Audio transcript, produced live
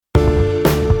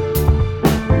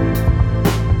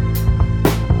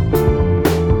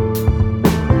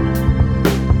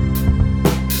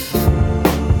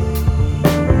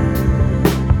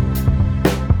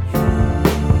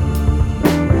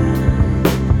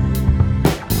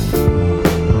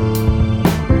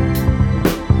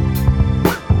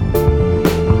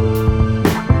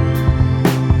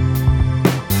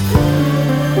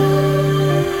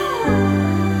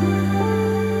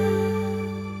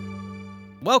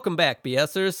Welcome back,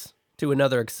 BSers, to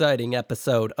another exciting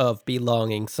episode of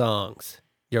Belonging Songs,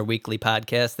 your weekly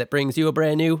podcast that brings you a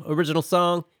brand new original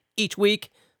song each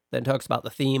week, then talks about the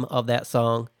theme of that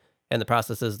song and the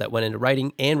processes that went into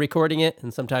writing and recording it,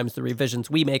 and sometimes the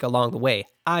revisions we make along the way.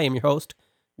 I am your host,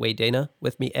 Wade Dana.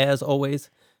 With me, as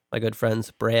always, my good friends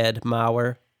Brad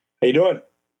Maurer. How you doing?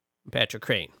 And Patrick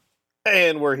Crane.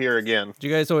 And we're here again. Do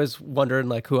you guys always wondering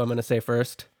who I'm going to say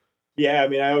first? Yeah, I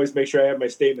mean, I always make sure I have my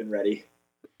statement ready.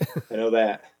 I know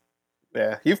that.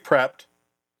 Yeah, you've prepped.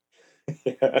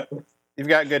 Yeah. You've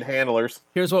got good handlers.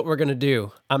 Here's what we're going to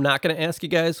do. I'm not going to ask you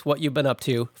guys what you've been up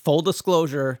to. Full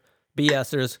disclosure,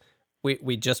 BSers,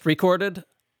 we just recorded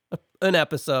an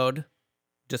episode.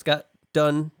 Just got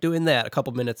done doing that a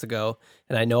couple minutes ago.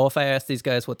 And I know if I ask these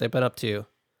guys what they've been up to,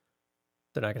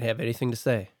 they're not going to have anything to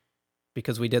say.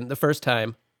 Because we didn't the first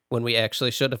time when we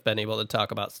actually should have been able to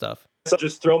talk about stuff. So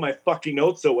just throw my fucking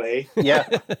notes away. Yeah.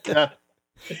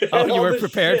 Oh, you All were this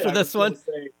prepared shit for I this was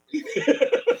one? gonna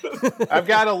say. I've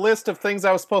got a list of things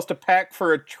I was supposed to pack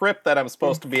for a trip that I'm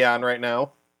supposed to be on right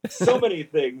now. So many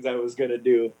things I was going to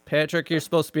do. Patrick, you're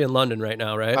supposed to be in London right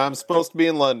now, right? I'm supposed to be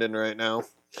in London right now.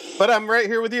 But I'm right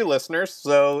here with you, listeners,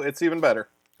 so it's even better.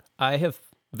 I have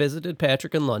visited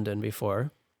Patrick in London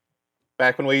before,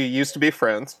 Back when we used to be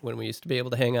friends. when we used to be able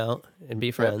to hang out and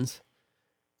be friends.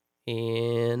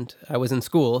 And I was in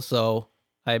school, so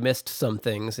I missed some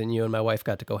things, and you and my wife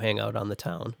got to go hang out on the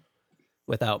town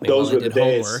without me Those while I were the did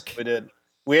days. homework. We did.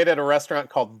 We ate at a restaurant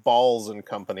called Balls and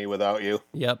Company without you.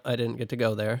 Yep, I didn't get to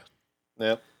go there.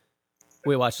 Yep.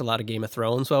 We watched a lot of Game of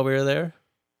Thrones while we were there.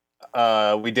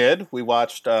 We did. We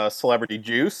watched Celebrity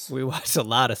Juice. We watched a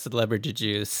lot of Celebrity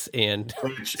Juice, and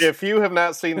Which, if you have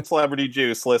not seen Celebrity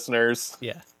Juice, listeners,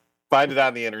 yeah, find it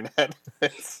on the internet.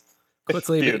 It's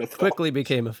beautiful. quickly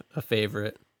became a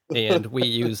favorite. And we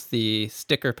used the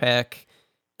sticker pack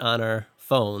on our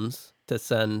phones to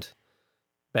send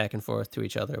back and forth to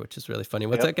each other, which is really funny.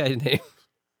 What's Yep. that guy's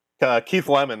name? Keith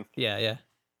Lemon. Yeah.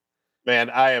 Man,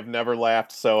 I have never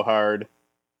laughed so hard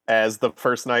as the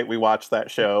first night we watched that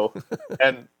show.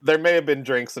 And there may have been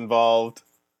drinks involved,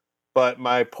 but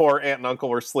my poor aunt and uncle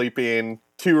were sleeping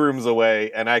 2 rooms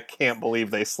away, and I can't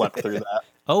believe they slept through that.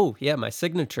 Oh, yeah, my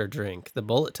signature drink, the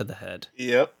bullet to the head,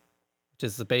 Yep. which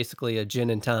is basically a gin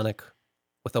and tonic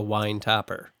with a wine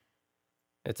topper.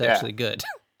 It's Yeah. actually good.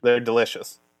 They're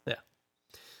delicious.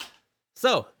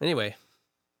 So, anyway,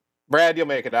 Brad, you'll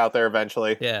make it out there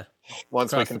eventually, yeah.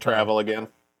 once we Across can the pond. travel again.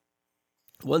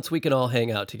 Once we can all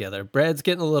hang out together. Brad's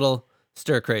getting a little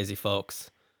stir-crazy, folks.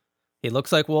 He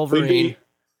looks like Wolverine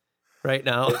right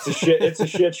now. It's a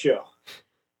shit show.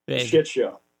 Man, Shit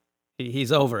show.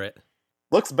 he's over it.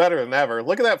 Looks better than ever.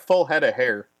 Look at that full head of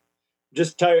hair.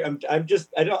 Just tired.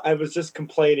 I was just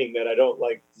complaining that I don't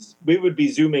like. We would be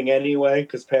zooming anyway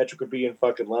because Patrick would be in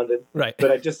fucking London. Right.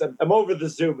 But I'm over the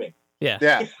zooming. Yeah.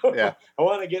 Yeah, yeah, I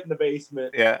want to get in the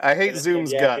basement. yeah. I hate And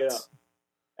Zoom's yak it guts. up.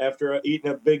 After eating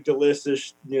a big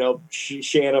delicious,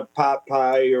 Shanna pot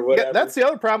pie or whatever. Yeah, that's the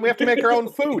other problem. We have to make our own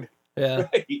food. Yeah.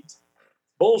 right.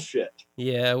 Bullshit.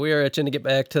 Yeah, we are itching to get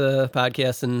back to the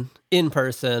podcast in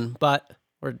person, but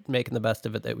we're making the best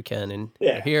of it that we can. And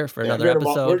Yeah. we're here for Yeah, another we're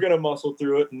gonna episode. muscle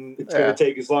through it, and it's Yeah. gonna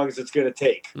take as long as it's gonna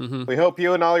take. Hmm. We hope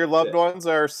you and all your loved ones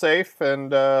are safe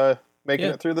and making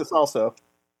Yeah. it through this also.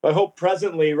 I hope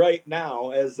presently, right now,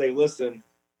 as they listen,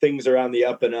 things are on the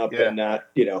up and up, Yeah. and not,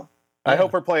 I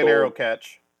hope we're playing Cool. Arrow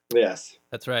Catch. yes.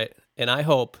 That's right. And I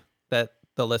hope that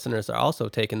the listeners are also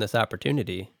taking this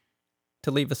opportunity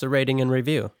to leave us a rating and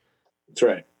review, That's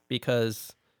right.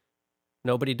 because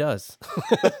nobody does.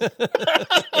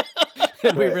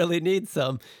 And we Right. really need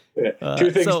some. Yeah. 2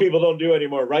 things so- people don't do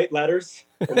anymore: write letters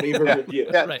and leave a Yeah. review.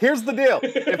 Yeah, Right. here's the deal.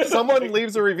 If someone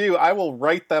leaves a review, I will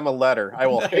write them a letter. I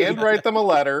will handwrite them a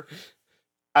letter.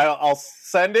 I'll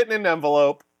send it in an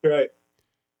envelope, Right.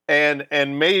 and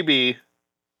maybe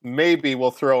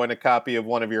we'll throw in a copy of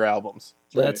one of your albums.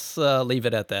 Right. Let's leave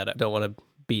it at that. I don't want to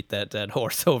beat that dead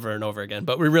horse over and over again,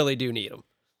 but we really do need them.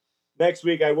 Next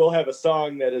week, I will have a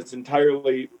song that is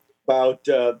entirely about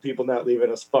people not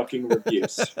leaving us fucking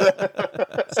reviews.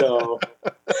 So,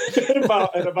 and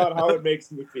about how it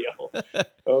makes me feel.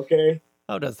 Okay.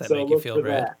 How does that So make you look feel, for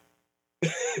Brad?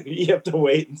 that. You have to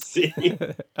wait and see.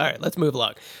 All right, let's move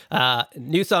along.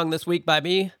 New song this week by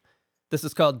me. This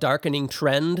is called Darkening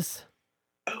Trends.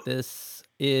 This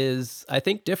is, I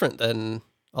think, different than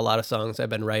a lot of songs I've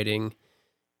been writing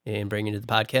and bringing to the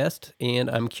podcast. And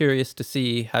I'm curious to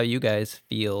see how you guys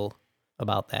feel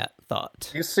about that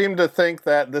thought. You seem to think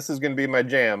that this is going to be my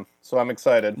jam, so I'm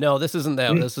excited. No, this isn't that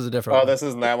one. This is a different Oh, one. this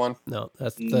isn't that one? No,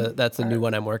 that's the new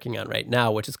one I'm working on right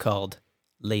now, which is called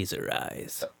Laser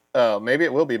Eyes. Oh, maybe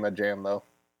it will be my jam, though.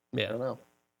 I don't know.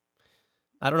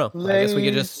 I don't know. I guess we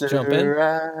could just jump in. You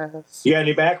got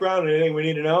any background? Anything we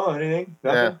need to know? Anything?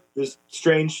 Nothing? Yeah. Just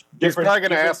strange, He's different. probably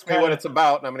going to ask me what kinda- it's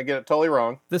about, and I'm going to get it totally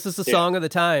wrong. This is the song of the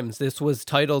times. This was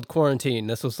titled Quarantine.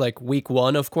 This was like week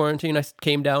 1 of quarantine. I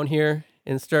came down here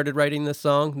and started writing this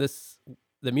song.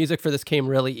 The music for this came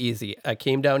really easy. I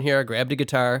came down here, I grabbed a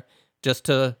guitar just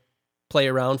to play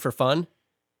around for fun.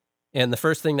 And the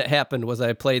first thing that happened was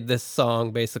I played this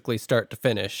song basically start to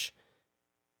finish.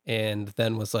 And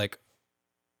then was like,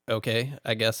 okay,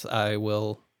 I guess I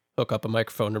will hook up a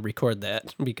microphone to record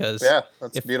that, because Yeah,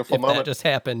 that's a beautiful if moment. that just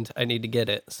happened, I need to get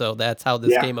it. So that's how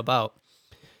this Yeah. came about.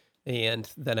 And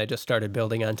then I just started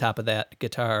building on top of that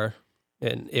guitar,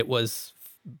 and it was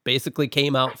basically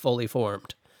came out fully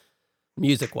formed,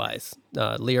 music wise.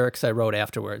 Lyrics I wrote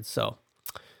afterwards. So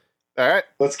All right,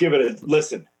 Let's give it a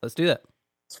listen. let's do that.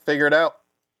 let's figure it out.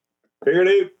 Figure it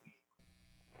out.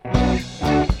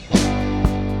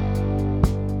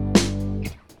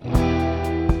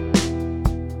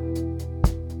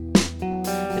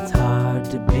 It's hard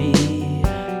to be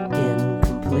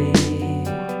incomplete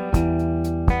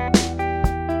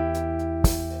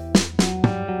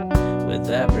with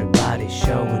everybody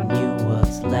showing you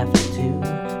what's left to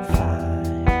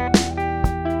find.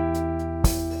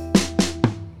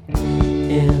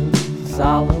 In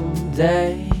solemn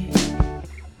day,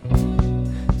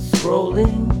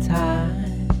 scrolling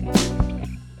time,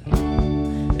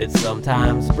 it's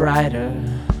sometimes brighter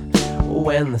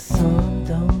when the sun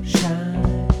don't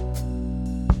shine.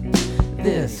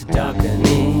 This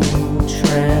darkening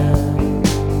trend,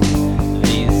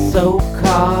 these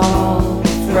so-called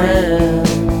friends,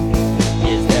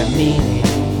 is there meaning?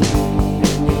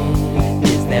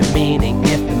 Is there meaning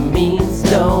if the means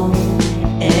don't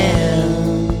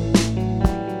end?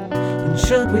 And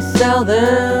should we sell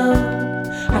them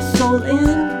our sole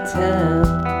intent?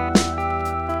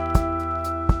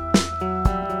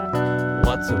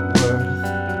 What's it worth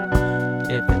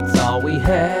if it's all we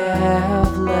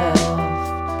have left?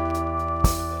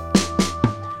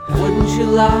 Wouldn't you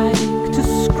like to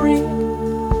scream?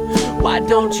 Why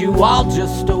don't you all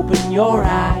just open your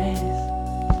eyes?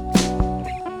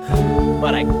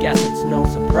 But I guess it's no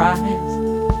surprise,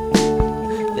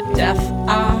 the deaf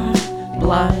are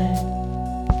blind.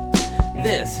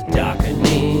 This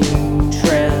darkening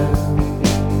trend,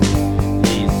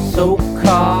 these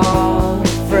so-called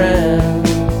friends,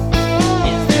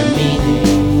 is there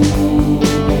meaning?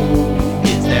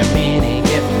 Is there meaning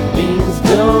if the means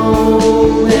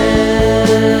don't end?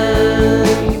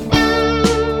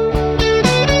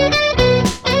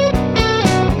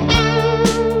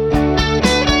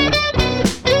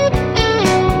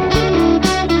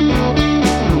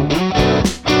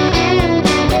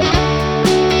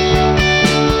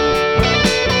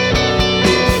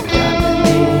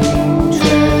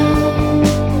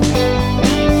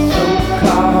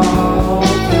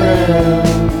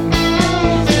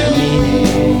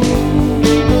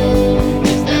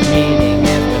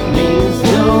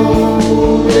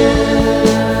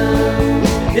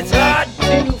 It's hard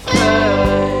to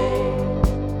find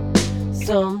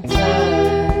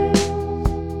sometimes.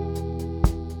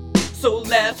 So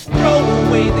let's throw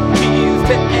away the keys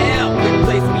to every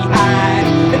place we hide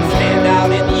and stand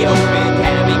out in the open,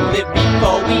 having lived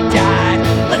before we died.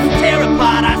 Let's tear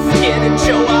apart our skin and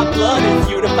show our blood is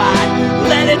unified.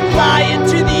 Let it fly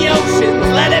into the oceans,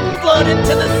 let it float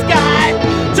into the sky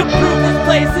to prove this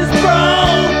place is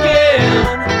broken.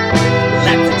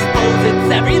 Let's expose its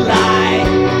every lie.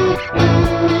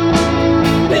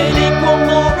 An equal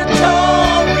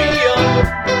moratorium.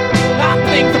 Our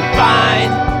things are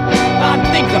fine. Our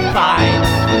things are fine.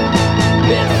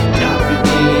 This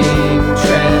darkening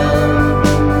trend,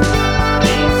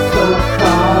 these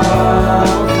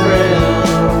so-called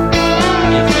friends.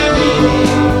 Is there meaning?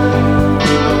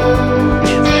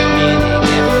 Is there meaning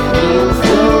if it means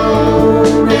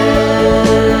don't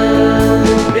end?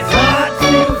 It's hard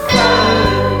to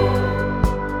find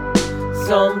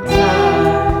sometimes.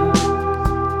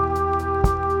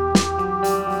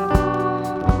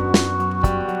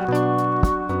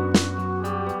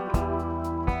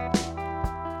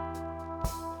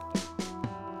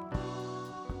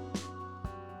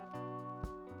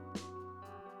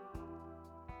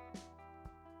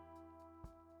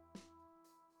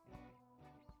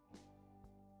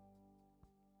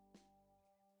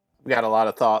 We got a lot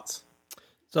of thoughts.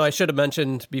 So I should have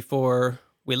mentioned before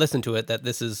we listened to it that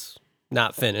this is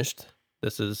not finished.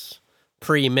 This is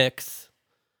pre-mix.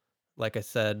 Like I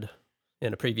said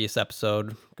in a previous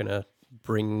episode, I'm going to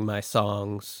bring my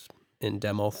songs in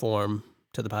demo form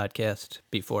to the podcast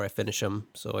before I finish them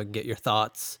so I can get your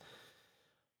thoughts.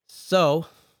 So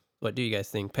What do you guys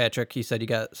think? Patrick, you said you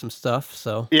got some stuff,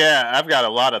 so. Yeah, I've got a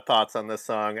lot of thoughts on this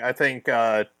song. I think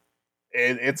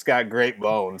it's got great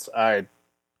bones. I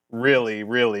really,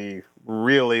 really,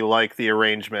 really like the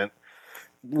arrangement.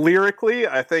 Lyrically,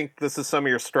 I think this is some of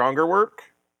your stronger work,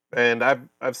 and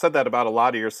I've said that about a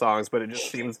lot of your songs, but it just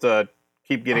seems to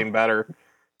keep getting better.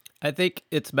 I think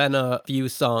it's been a few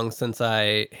songs since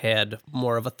I had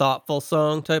more of a thoughtful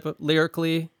song type of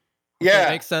lyrically. If that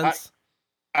makes sense.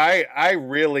 I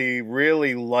really,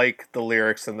 really like the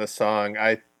lyrics in this song.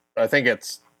 I think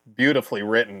it's beautifully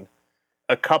written.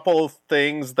 A couple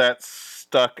things that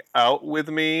stuck out with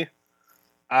me.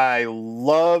 I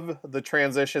love the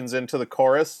transitions into the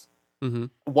chorus. Mm-hmm.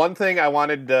 One thing I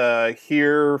wanted to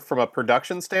hear from a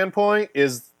production standpoint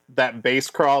is that bass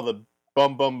crawl, the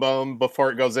bum bum bum before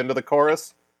it goes into the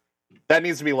chorus. That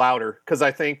needs to be louder because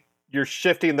I think you're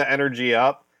shifting the energy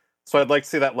up. So I'd like to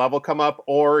see that level come up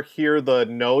or hear the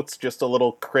notes just a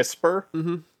little crisper.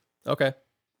 Mm-hmm. Okay.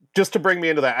 Just to bring me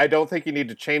into that. I don't think you need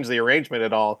to change the arrangement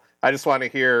at all. I just want to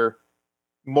hear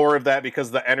more of that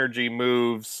because the energy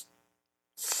moves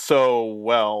so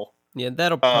well. Yeah,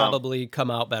 that'll probably come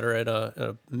out better in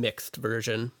a mixed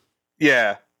version.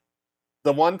 Yeah.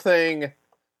 The one thing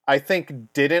I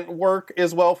think didn't work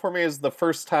as well for me is the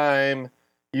first time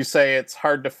you say it's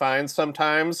hard to find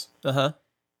sometimes. Uh-huh.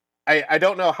 I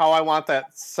don't know how I want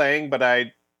that saying, but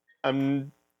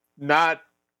I'm not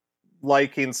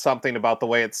liking something about the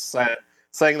way it's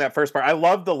saying that first part. I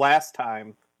love the last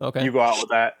time you go out with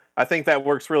that. I think that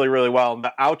works really, really well. And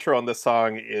the outro on this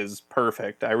song is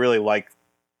perfect. I really like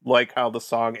how the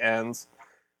song ends.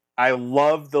 I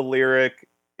love the lyric,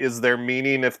 "Is there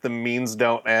meaning if the means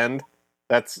don't end?"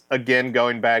 That's, again,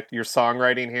 going back to your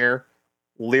songwriting here.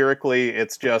 Lyrically,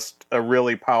 it's just a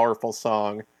really powerful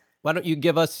song. Why don't you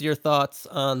give us your thoughts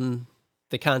on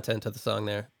the content of the song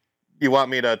there? You want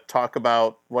me to talk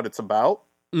about what it's about?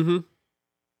 Mm-hmm.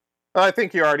 I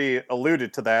think you already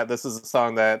alluded to that. This is a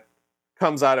song that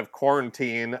comes out of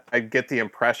quarantine. I get the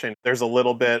impression there's a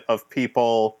little bit of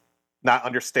people not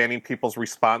understanding people's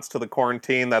response to the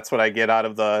quarantine. That's what I get out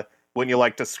of the, "When you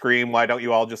like to scream, why don't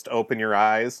you all just open your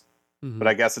eyes?" Mm-hmm. But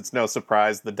I guess it's no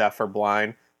surprise the deaf are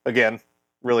blind. Again,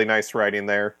 really nice writing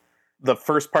there. The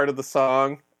first part of the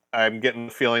song, I'm getting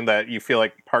the feeling that you feel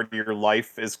like part of your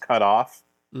life is cut off,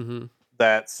 Mm-hmm.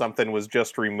 that something was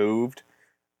just removed.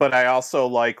 But I also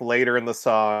like later in the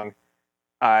song,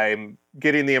 I'm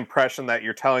getting the impression that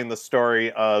you're telling the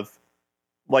story of,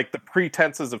 like, the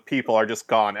pretenses of people are just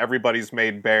gone. Everybody's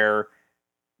made bare.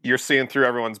 You're seeing through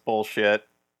everyone's bullshit.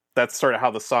 That's sort of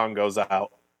how the song goes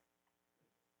out.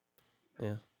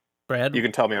 Yeah. Brad? You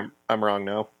can tell me I'm wrong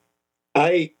now.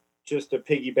 Just to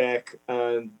piggyback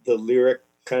on the lyric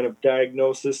kind of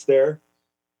diagnosis there,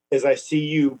 is I see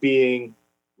you being,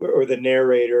 or the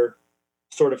narrator,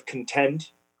 sort of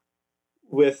content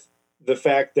with the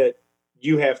fact that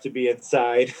you have to be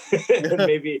inside, and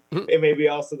maybe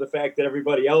also the fact that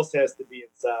everybody else has to be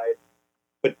inside,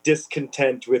 but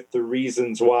discontent with the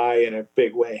reasons why in a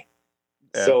big way.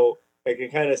 Yeah. So I can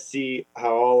kind of see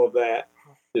how all of that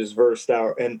is versed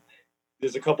out. And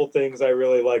there's a couple things I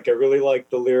really like. I really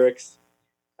like the lyrics.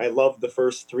 I love the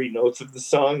first three notes of the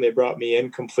song. They brought me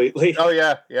in completely. Oh,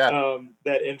 yeah, yeah.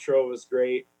 That intro was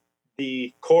great.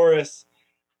 The chorus,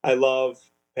 I love.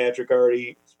 Patrick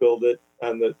already spilled it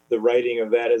on the writing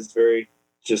of that is very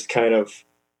just kind of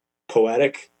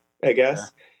poetic, I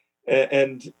guess. Yeah.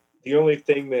 And the only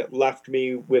thing that left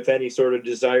me with any sort of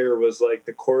desire was like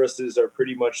the choruses are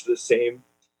pretty much the same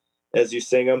as you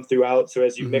sing them throughout. So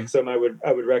as you mix them, I would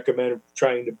recommend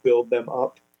trying to build them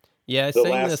up. Yeah, I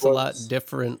sing this a lot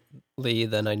differently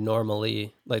than I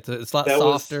normally like. It's a lot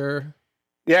softer.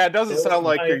 Yeah, it doesn't sound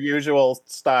like your usual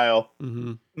style.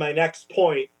 Mm-hmm. My next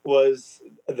point was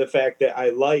the fact that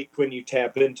I like when you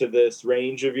tap into this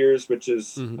range of yours, which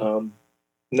is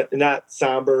not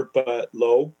somber but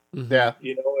low. Mm-hmm. Yeah,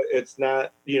 it's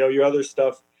not. Your other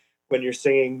stuff when you're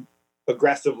singing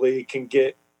aggressively can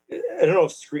get. I don't know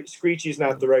if screechy is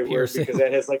not the right word because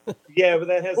that has but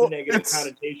that has a negative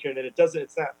connotation and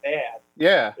it's not bad.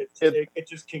 Yeah, it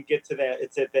just can get to that.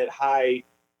 It's at that high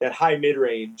mid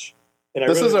range. And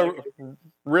this is a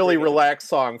really relaxed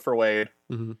song for Wade.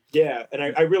 Mm-hmm. Yeah, and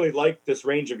I really like this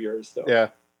range of yours, though. Yeah.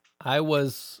 I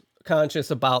was conscious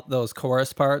about those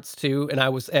chorus parts, too, and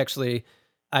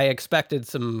I expected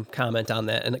some comment on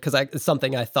that, and because it's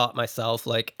something I thought myself,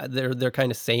 like, they're kind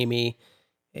of samey,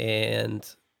 and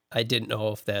I didn't know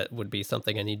if that would be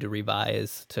something I need to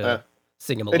revise to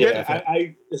sing them a little different.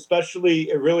 I especially,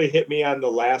 it really hit me on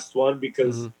the last one,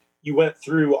 because you went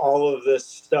through all of this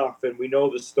stuff and we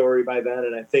know the story by then.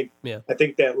 And I think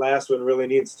that last one really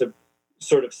needs to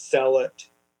sort of sell it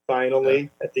finally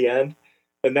at the end.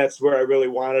 And that's where I really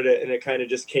wanted it, and it kind of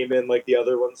just came in like the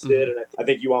other ones did. And I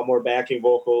think you want more backing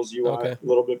vocals, you want a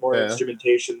little bit more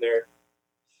instrumentation there.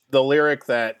 The lyric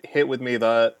that hit with me,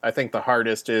 I think the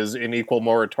hardest, is "An equal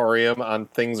moratorium on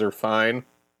things are fine,"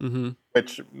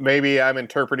 which maybe I'm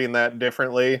interpreting that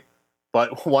differently.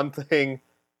 But one thing,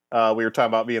 we were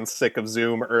talking about being sick of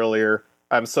Zoom earlier.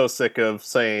 I'm so sick of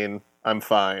saying I'm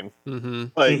fine.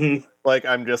 Like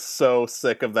I'm just so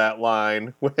sick of that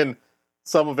line when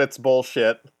some of it's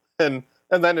bullshit. And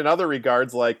then in other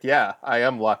regards, like, yeah, I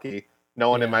am lucky.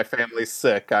 No one in my family's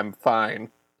sick. I'm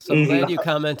fine. So I'm glad you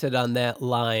commented on that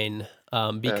line,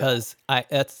 because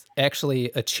that's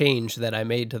actually a change that I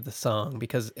made to the song,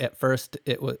 because at first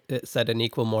it said an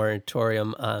equal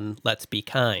moratorium on "Let's Be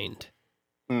Kind."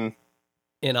 And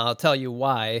I'll tell you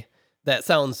why that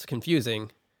sounds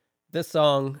confusing. This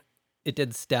song, it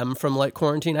did stem from like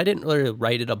quarantine. I didn't really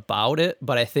write it about it,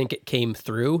 but I think it came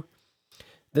through.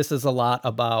 This is a lot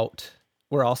about,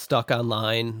 we're all stuck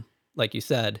online, like you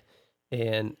said,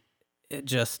 and it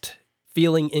just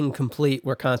feeling incomplete.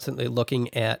 We're constantly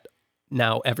looking at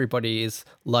now everybody's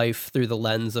life through the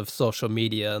lens of social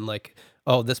media and like,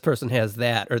 oh, this person has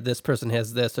that, or this person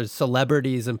has this, or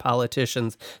celebrities and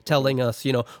politicians telling us,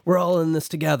 you know, we're all in this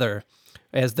together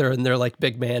as they're in their like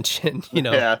big mansion, you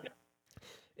know. Yeah.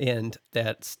 And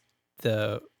that's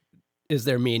is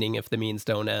there meaning if the means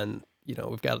don't end? You know,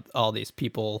 we've got all these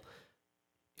people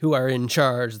who are in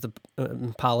charge, the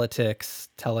politics,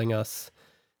 telling us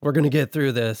we're going to get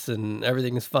through this and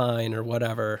everything's fine or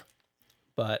whatever.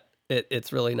 But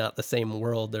it's really not the same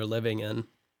world they're living in.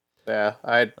 Yeah,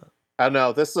 I don't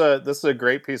know. This is a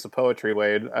great piece of poetry,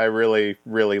 Wade. I really,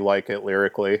 really like it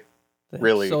lyrically.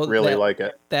 Really like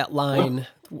it. That line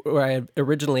where I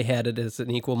originally had it as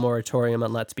an equal moratorium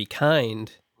on "Let's Be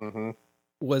Kind"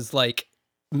 was like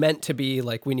meant to be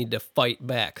like, we need to fight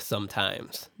back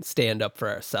sometimes, stand up for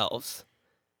ourselves.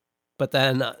 But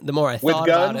then the more I thought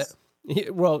about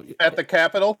it, well, at the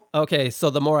Capitol. Okay, so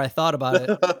the more I thought about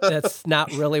it, that's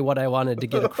not really what I wanted to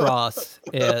get across.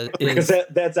 Because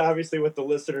that's obviously what the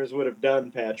listeners would have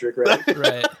done, Patrick, right?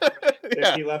 Right.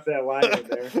 If he left that line in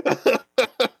there.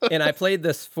 And I played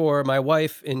this for my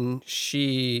wife, and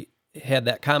she had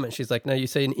that comment. She's like, no, you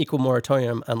say an equal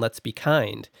moratorium on "Let's Be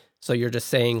Kind." So you're just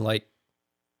saying like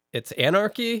it's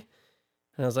anarchy?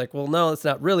 And I was like, well, no, that's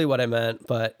not really what I meant,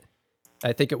 but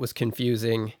I think it was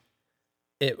confusing.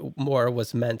 It more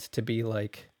was meant to be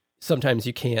like, sometimes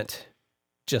you can't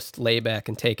just lay back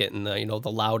and take it. And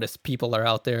the loudest people are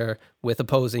out there with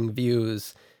opposing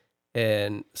views,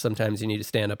 and sometimes you need to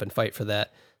stand up and fight for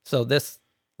that. So this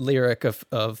lyric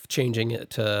of changing it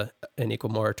to an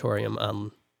equal moratorium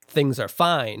on "things are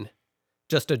fine"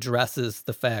 just addresses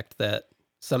the fact that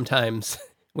sometimes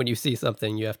when you see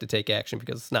something, you have to take action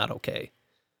because it's not okay.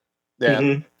 Yeah.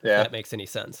 If that makes any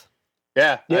sense.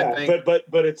 Yeah.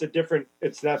 But it's a different,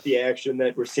 it's not the action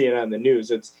that we're seeing on the news.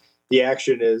 It's the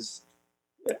action is,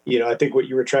 I think what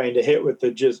you were trying to hit with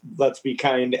the just "let's be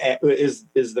kind" is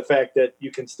the fact that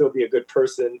you can still be a good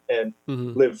person and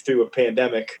live through a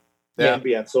pandemic and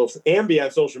be on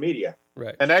social media.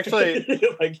 Right. And actually,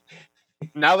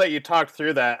 now that you talked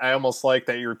through that, I almost like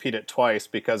that you repeat it twice,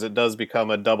 because it does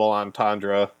become a double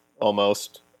entendre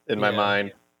almost in my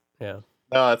mind. Yeah.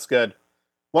 No, that's good.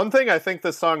 One thing I think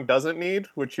this song doesn't need,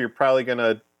 which you're probably going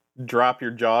to drop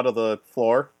your jaw to the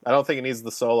floor, I don't think it needs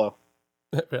the solo.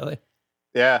 Really?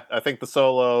 Yeah, I think the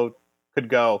solo could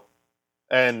go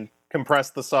and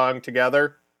compress the song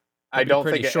together. I don't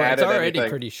think it added It's already anything.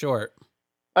 Pretty short.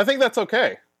 I think that's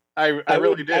okay. I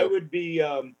really do.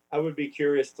 I would be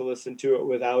curious to listen to it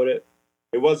without it.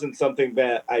 It wasn't something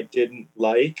that I didn't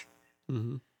like,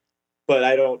 but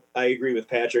I agree with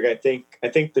Patrick. I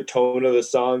think the tone of the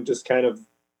song just kind of,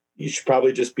 you should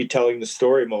probably just be telling the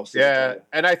story most of the time. Yeah,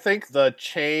 and I think the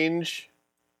change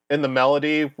in the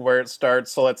melody where it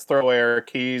starts, "so let's throw away our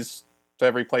keys to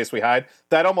every place we hide,"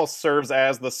 that almost serves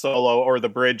as the solo or the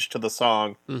bridge to the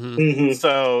song.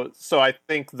 So I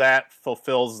think that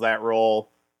fulfills that role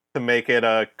to make it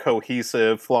a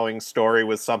cohesive, flowing story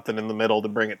with something in the middle to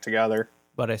bring it together.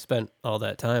 But I spent all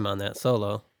that time on that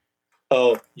solo.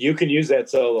 Oh, you can use that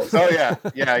solo. Oh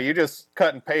yeah, you just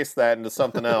cut and paste that into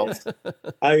something else.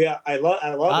 I love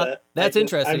that. That's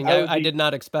interesting. I did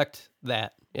not expect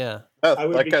that. Yeah.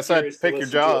 Like I said, pick your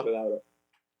job.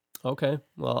 Okay.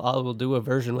 Well, I will do a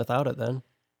version without it then.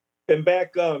 And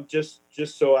back, just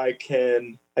so I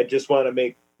just want to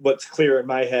make what's clear in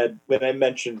my head when I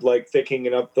mentioned like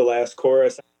thickening up the last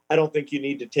chorus. I don't think you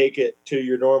need to take it to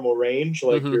your normal range,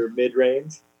 like your mid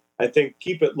range. I think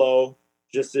keep it low.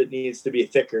 Just it needs to be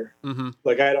thicker.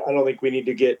 Like I don't think we need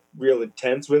to get real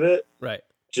intense with it. Right.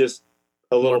 just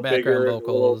a More little background bigger,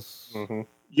 vocals.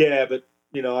 yeah, but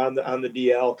on the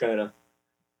DL kind of.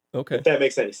 Okay, If that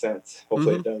makes any sense.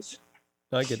 Hopefully it does.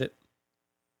 I get it.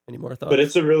 Any more thoughts? But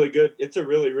it's a really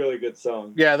really good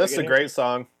song. Yeah, this is a great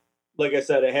song. Like I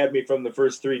said, it had me from the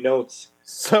first 3 notes.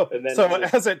 So, And then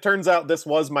as it turns out, this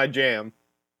was my jam.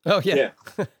 Oh yeah.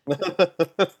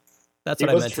 That's what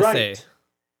I meant to say.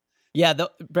 Yeah,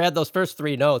 Brad, those first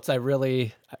 3 notes I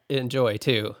really enjoy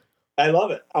too. I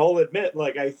love it. I'll admit,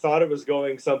 like, I thought it was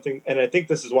going something, and I think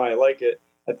this is why I like it.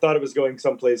 I thought it was going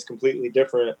someplace completely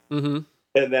different. Mm-hmm.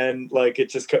 And then, like, it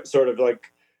just sort of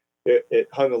like, it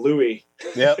hung a Louis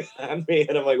on me.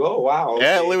 And I'm like, oh, wow. Okay.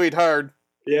 Yeah, Louis'd hard.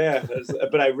 Yeah,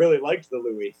 but I really liked the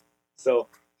Louis. So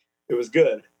it was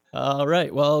good. All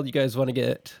right. Well, you guys want to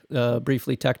get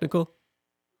briefly technical?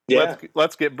 Yeah.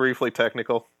 Let's get briefly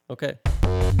technical. Okay.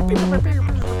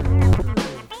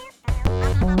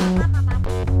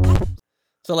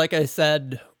 So like I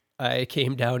said, I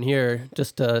came down here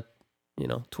just to,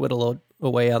 twiddle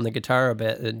away on the guitar a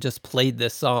bit and just played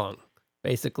this song,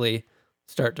 basically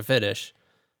start to finish,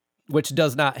 which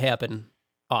does not happen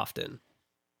often.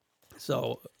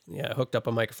 So, yeah, I hooked up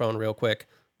a microphone real quick,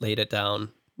 laid it down,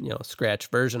 scratch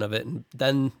version of it, and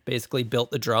then basically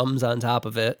built the drums on top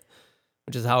of it,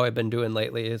 which is how I've been doing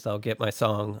lately, is I'll get my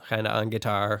song kind of on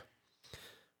guitar,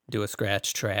 do a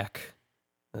scratch track,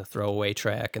 a throwaway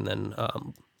track, and then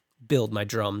build my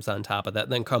drums on top of that,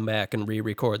 then come back and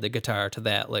re-record the guitar to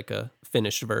that, like a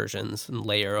finished versions, and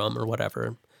layer them or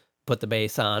whatever, put the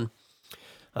bass on.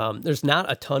 There's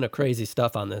not a ton of crazy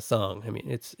stuff on this song. I mean,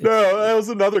 it's no, that was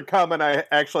another comment I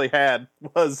actually had,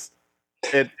 was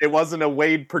it wasn't a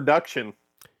Wade production.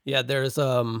 Yeah, there's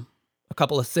a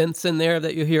couple of synths in there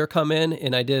that you hear come in,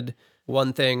 and I did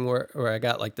one thing where I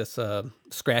got like this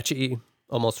scratchy,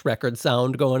 almost record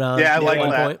sound going on. Yeah, I like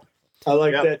that. Point. I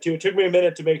like that too. It took me a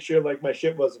minute to make sure like my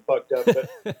shit wasn't fucked up, but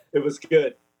it was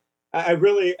good. I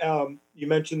really, you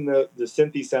mentioned the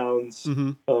synthy sounds,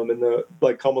 and the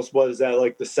like almost was that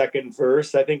like the second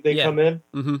verse. I think they come in.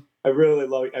 Mm-hmm. I really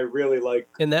like,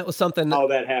 and that was something how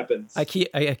that happens. I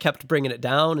kept bringing it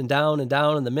down and down and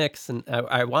down in the mix, and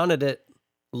I wanted it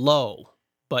low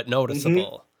but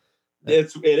noticeable.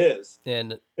 It is,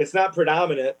 and it's not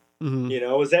predominant.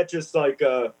 Is that just like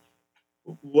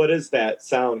what is that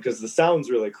sound? Because the sound's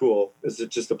really cool. Is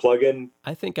it just a plugin?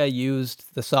 I think I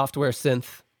used the software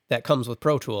synth that comes with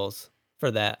Pro Tools for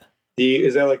that.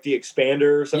 Is that like the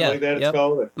expander or something like that? It's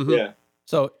called. Yeah.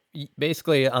 So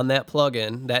basically, on that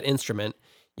plugin, that instrument,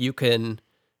 you can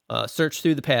search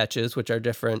through the patches, which are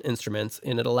different instruments,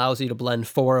 and it allows you to blend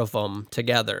 4 of them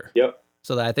together. Yep.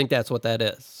 So I think that's what that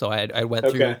is. So I went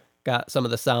through, got some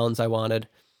of the sounds I wanted.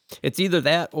 It's either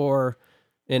that or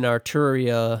an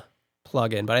Arturia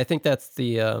plugin, but I think that's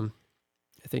the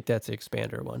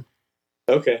expander one.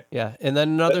 Okay. Yeah, and then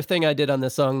another thing I did on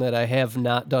this song that I have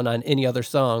not done on any other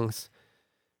songs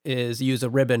is use a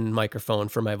ribbon microphone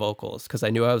for my vocals, because I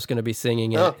knew I was going to be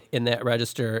singing it in that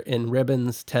register, and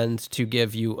ribbons tend to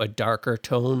give you a darker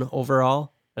tone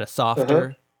overall and a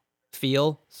softer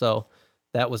feel. So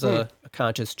that was a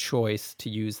conscious choice to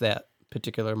use that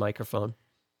particular microphone.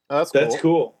 Oh, that's cool. That's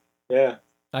cool. Yeah.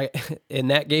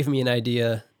 And that gave me an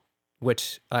idea,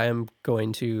 which I am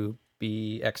going to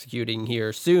be executing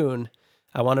here soon.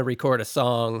 I want to record a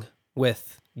song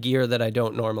with gear that I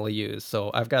don't normally use.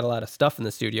 So I've got a lot of stuff in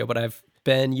the studio, but I've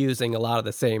been using a lot of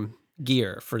the same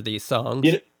gear for these songs.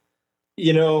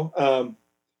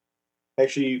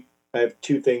 Actually, I have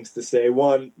 2 things to say.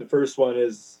 One, the first one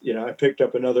is, I picked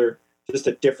up just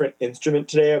a different instrument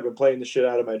today. I've been playing the shit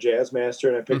out of my Jazzmaster,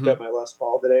 and I picked up my Les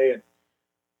Paul today, and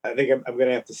I think I'm going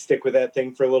to have to stick with that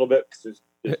thing for a little bit, because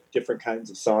there's different kinds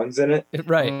of songs in it.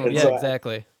 Right. Yeah, so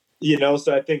exactly.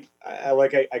 So I think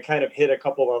I kind of hit a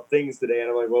couple of things today,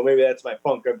 and I'm like, well, maybe that's my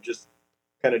funk. I've just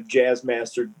kind of jazz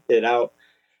mastered it out.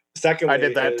 Secondly, I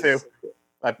did that too.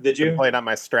 Did you? Played on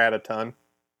my Strat a ton.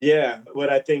 Yeah, what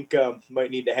I think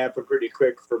might need to happen pretty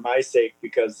quick for my sake,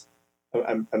 because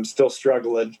I'm still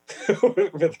struggling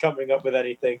with coming up with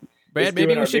anything. Brad,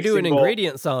 maybe we should do an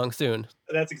ingredient song soon.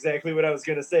 That's exactly what I was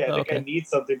going to say. I think I need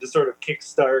something to sort of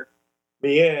kickstart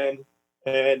me in,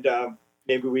 and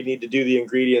maybe we need to do the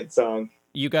ingredient song.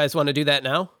 You guys want to do that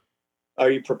now? Are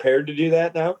you prepared to do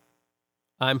that now?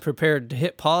 I'm prepared to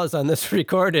hit pause on this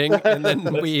recording, and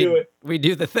then we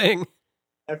do the thing.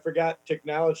 I forgot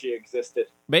technology existed.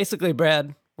 Basically,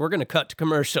 Brad, we're going to cut to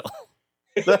commercial.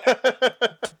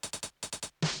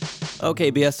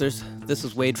 Okay, BSers, this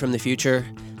is Wade from the future.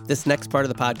 This next part of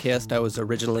the podcast I was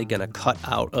originally going to cut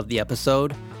out of the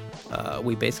episode.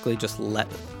 We basically just let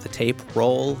the tape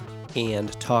roll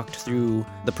and talked through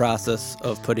the process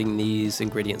of putting these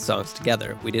ingredient songs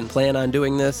together. We didn't plan on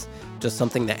doing this, just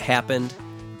something that happened,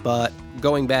 but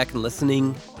going back and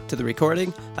listening to the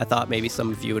recording, I thought maybe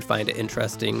some of you would find it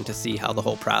interesting to see how the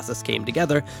whole process came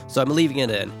together, so I'm leaving it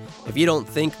in. If you don't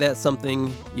think that's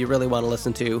something you really want to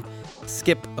listen to,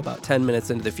 skip about 10 minutes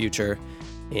into the future,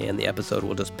 and the episode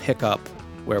will just pick up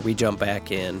where we jump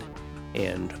back in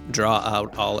and draw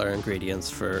out all our ingredients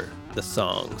for the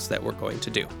songs that we're going to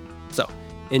do. So,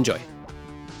 enjoy.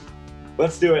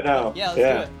 Let's do it now. Yeah, let's do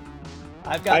it.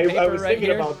 I've got paper I was right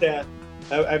thinking here. about that.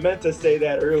 I meant to say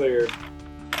that earlier.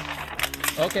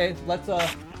 Okay, let's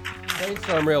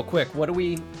brainstorm real quick. What do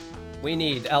we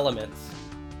need? Elements.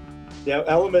 Yeah,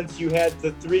 elements, you had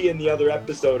the 3 in the other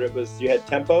episode. You had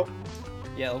tempo.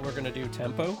 Yeah, we're gonna do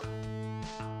tempo.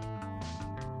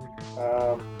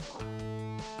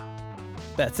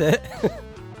 That's it.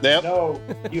 Yep. No,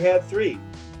 you had 3.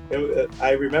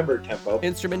 I remember tempo.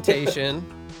 Instrumentation.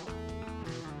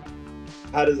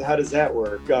 How does that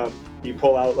work? You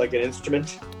pull out like an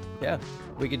instrument. Yeah,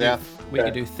 we could Yeah.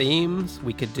 could do themes.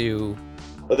 We could do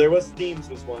Well, there was themes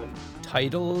was one.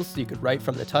 titles. You could write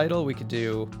from the title. We could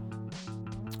do.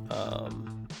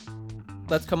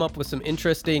 Let's come up with some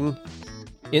interesting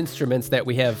instruments that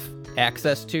we have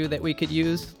access to that we could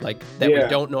use, like that we Yeah.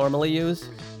 don't normally use.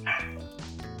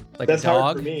 Like That's a dog.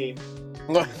 hard for me.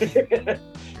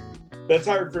 That's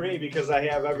hard for me because I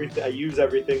have everything. I use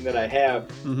everything that I have.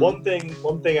 Mhm. One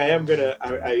thing I am gonna.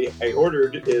 I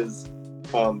ordered is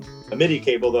a MIDI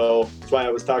cable though. That's why I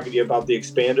was talking to you about the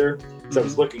expander. So I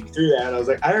was looking through that and I was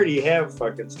like, I already have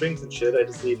fucking strings and shit. I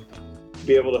just need to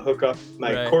be able to hook up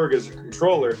my Right. Korg as a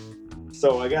controller.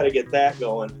 So I got to get that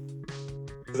going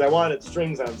because I wanted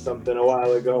strings on something a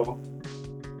while ago.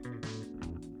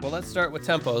 Well, let's start with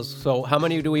tempos. So, how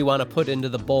many do we want to put into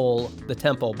the bowl, the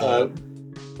tempo bowl?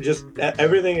 Just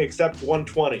everything except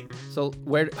 120. So,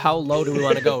 how low do we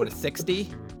want to go? To 60?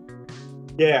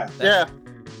 Yeah. Yeah.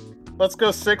 Let's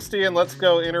go 60 and let's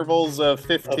go intervals of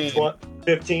 15.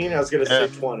 15. I was gonna say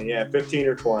 20. Yeah, 15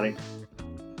 or 20.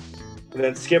 And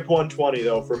then skip 120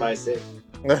 though for my sake.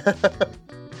 If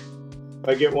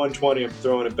I get 120, I'm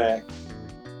throwing it back.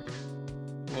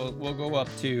 We'll go up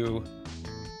to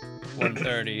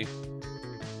 130.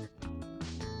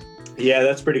 Yeah,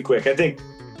 that's pretty quick. I think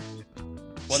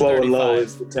slow and low 135.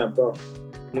 is the tempo.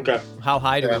 Okay. How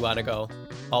high do Yeah. we want to go?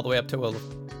 All the way up to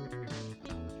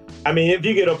I mean, if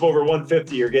you get up over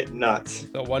 150, you're getting nuts.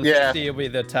 so 150 will be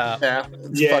the top. Yeah.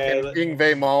 It's Yeah, fucking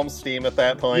Yngwie Malmsteen at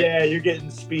that point. Yeah, you're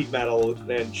getting speed metal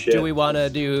and shit. Do we want to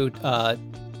do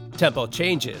tempo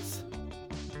changes?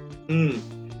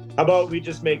 How about we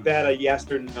just make that a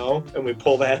yes or no, and we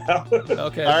pull that out?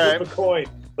 Okay. All right. Flip a coin.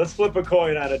 Let's flip a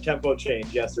coin on a tempo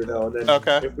change, yes or no, and then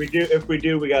Okay. if we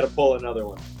do, we got to pull another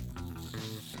one.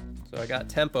 So I got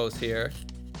tempos here.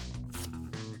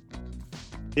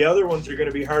 The other ones are going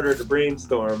to be harder to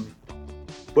brainstorm.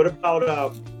 What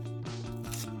about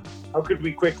how could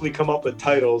we quickly come up with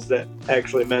titles that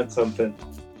actually meant something?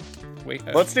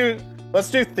 Let's do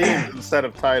themes instead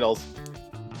of titles.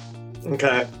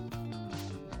 Okay.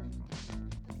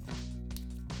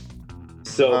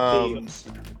 So themes.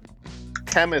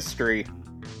 Chemistry.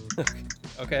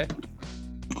 Okay.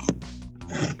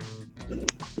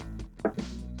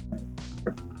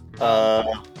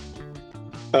 All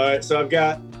right, so I've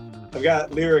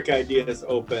got lyric ideas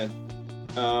open.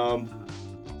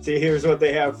 See, here's what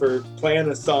they have for plan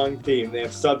a song theme. They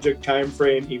have subject, time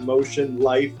frame, emotion,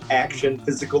 life, action,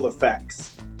 physical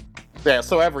effects. Yeah,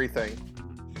 so everything.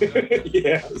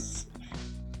 Yes.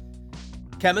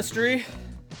 Chemistry.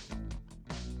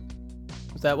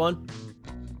 Is that one?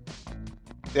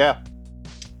 Yeah.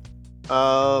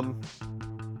 About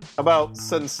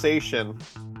sensation,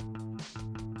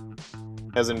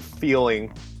 as in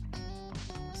feeling,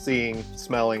 seeing,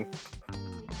 smelling.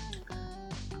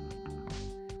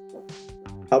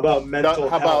 How about mental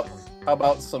How health?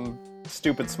 about some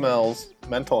stupid smells?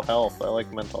 Mental health. I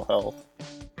like mental health.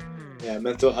 Yeah,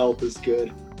 mental health is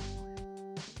good.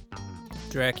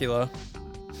 Dracula.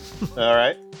 All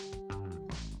right.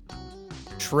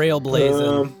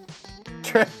 Trailblazing.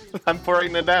 I'm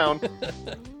pouring it down.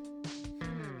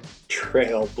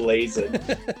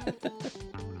 Trailblazing.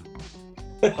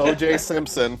 O.J.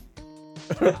 Simpson.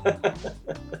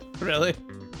 Really?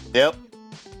 Yep.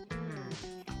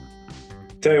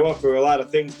 Tell you what, for a lot of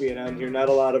things being on here, not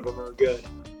a lot of them are good.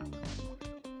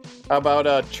 How about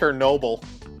Chernobyl?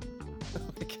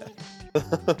 Okay.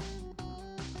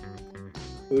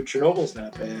 Ooh, Chernobyl's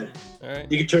not bad. All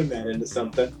right. You can turn that into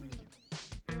something.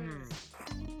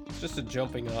 It's just a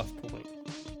jumping off point.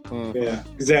 Hmm. Yeah,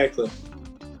 exactly.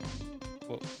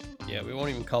 Well, Yeah, we won't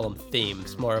even call them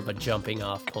themes. More of a jumping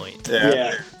off point.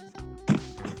 Yeah.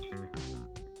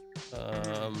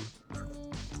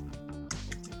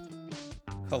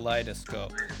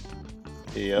 Kaleidoscope.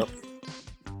 Yep.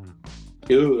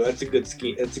 Ooh, that's a good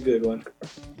ski. That's a good one.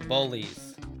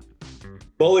 Bullies.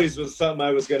 Bullies was something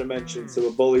I was going to mention,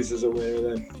 so Bullies is a winner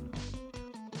then.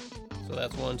 So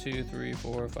that's 1, 2, 3,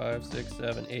 4, 5, 6,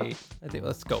 7, 8. I think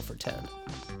let's go for 10.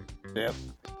 Yep.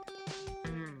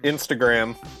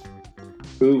 Instagram.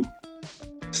 Ooh.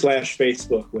 /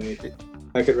 Facebook, Wade.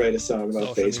 I could write a song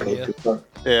about Social media. Facebook.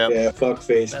 Fuck. Yeah. Yeah, fuck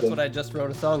Facebook. That's what I just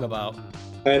wrote a song about.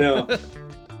 I know.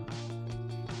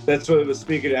 That's what it was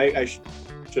speaking. I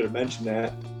should have mentioned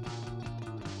that.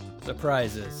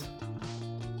 Surprises.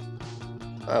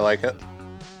 I like it.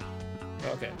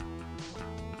 Okay.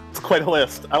 It's quite a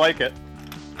list. I like it.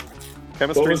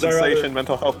 Chemistry, was our sensation, other-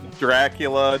 mental health,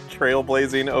 Dracula,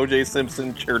 trailblazing, O.J.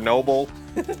 Simpson, Chernobyl,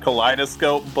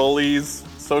 kaleidoscope, bullies,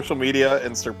 social media,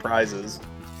 and surprises.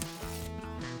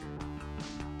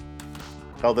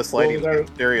 Oh, this lady What was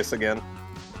was serious again.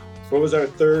 What was our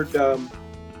third?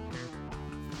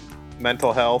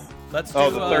 Mental health. Let's do Oh,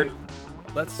 the third.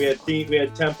 let's We had theme. We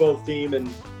had tempo, theme, and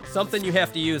something you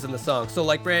have to use in the song. So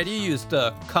like Brad, you used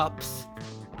cups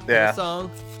in the Yeah.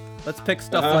 song. Let's pick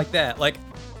stuff Uh-huh. like that. Like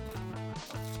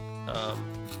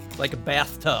a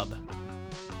bathtub.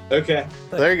 okay.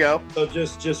 There you go. So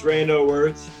just rando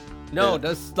words. No, Yeah.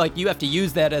 that's like you have to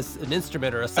use that as an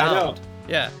instrument or a I sound. know.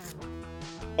 Yeah.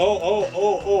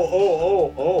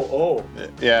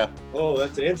 Yeah. Oh,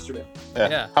 that's an instrument.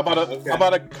 Yeah. How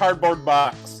about a cardboard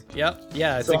box? Yep.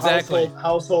 Yeah, it's So exactly.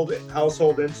 household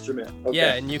instrument. Okay.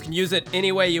 Yeah, and you can use it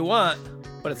any way you want,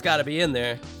 but it's got to be in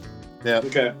there. Yeah.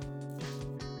 Okay.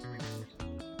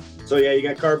 So yeah, you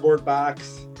got cardboard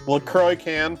box. LaCroix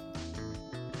can.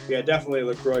 Yeah, definitely a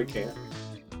LaCroix can.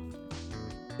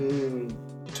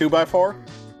 2x4.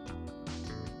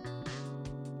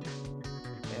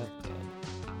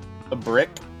 A brick.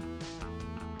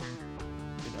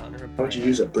 Why would you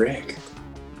use a brick?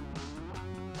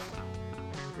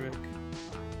 Brick.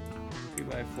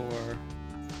 2x4.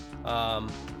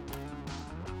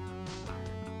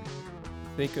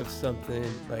 Think of something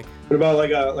like What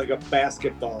about like a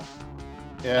basketball?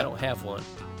 I Yeah. don't have one.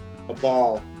 A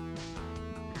ball.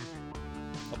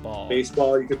 A ball.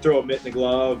 Baseball, you could throw a mitt and a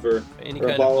glove or Any or a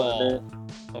kind ball of in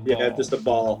ball. yeah, just a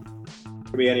ball.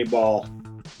 Could be any ball.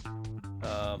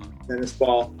 Tennis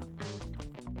ball.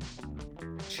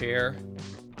 Chair.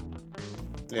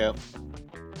 Yeah.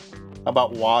 How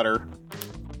about water?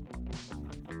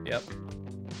 Yep.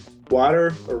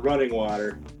 Water or running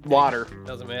water? Water.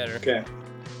 Doesn't matter. Okay.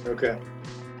 1,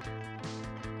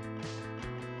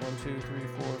 2, 3,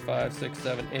 4, 5, 6,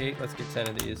 7, 8. Let's get 10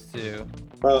 of these too.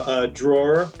 A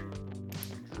drawer.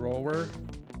 Drawer.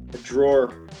 A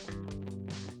drawer.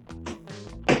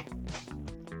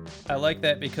 I like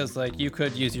that because like you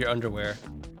could use your underwear.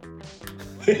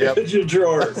 Yep. Your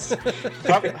drawers.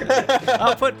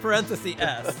 I'll put parenthesis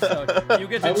S. So you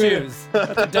get to I'm gonna- choose.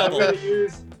 That's a I'm double. gonna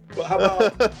use. Well, how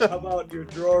about your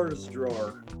drawers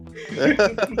drawer?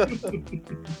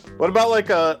 What about like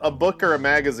a book or a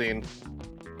magazine?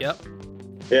 Yep.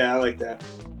 Yeah, I like that.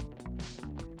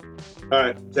 All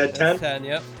right, is that 10? That's 10.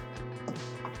 Yep.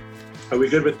 Are we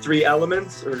good with 3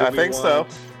 elements? Or do I we think so.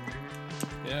 want-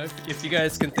 Yeah. If you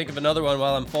guys can think of another one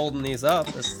while I'm folding these up.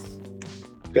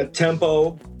 Got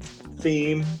tempo,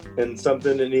 theme, and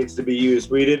something that needs to be used.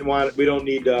 We don't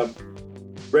need regular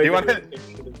Do you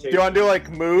want to do like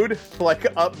mood, like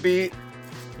upbeat?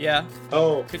 Yeah.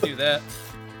 Oh, Could do that.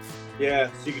 yeah.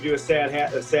 So you could do a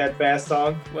sad fast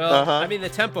song. Well, Uh-huh. I mean the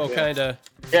tempo Yeah. kind of.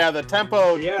 Yeah, the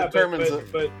tempo Yeah, determines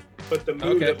it. but the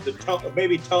mood Okay. of the tone,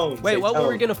 maybe tone. Wait, say what were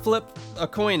we tone. gonna flip a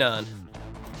coin on?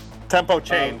 Tempo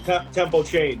change. Tempo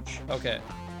change. Okay.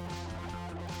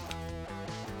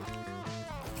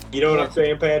 You know what I'm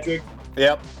saying, Patrick?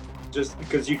 Yep. Just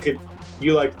because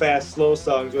you like fast, slow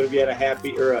songs. What if you had a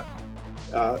happy or a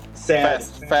sad,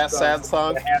 Fast, sad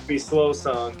song. A happy, slow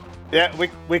song. Yeah,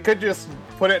 we could just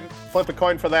flip a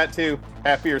coin for that too.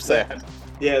 Happy or sad.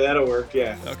 Yeah, that'll work.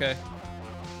 Yeah. Okay.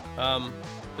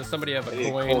 Does somebody have I a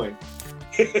need coin? a coin.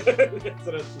 That's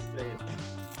what I was just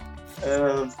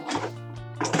saying.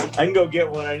 I can go get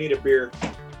one. I need a beer.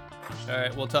 All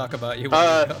right, we'll talk about you.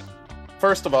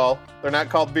 First of all, they're not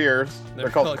called beers. They're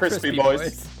called Crispy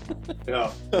Boys.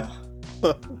 No,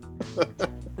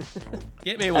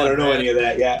 Get me one. I don't know Brad. any of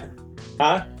that yet.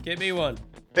 Huh? Get me one.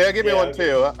 Yeah, give me Yeah, one okay.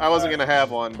 too. I wasn't gonna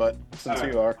have one, but since All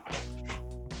right. you are.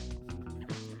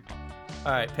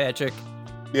 All right, Patrick.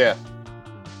 Yeah.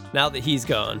 Now that he's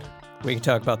gone, we can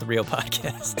talk about the real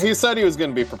podcast. He said he was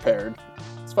gonna be prepared.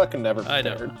 He's fucking never I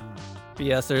know. prepared.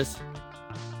 BSers.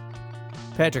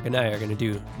 Patrick and I are going to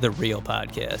do the real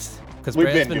podcast because We've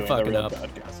Brad's been been doing fucking the real up,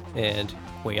 podcast. and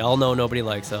we all know nobody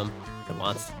likes him and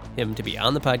wants him to be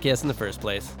on the podcast in the first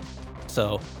place.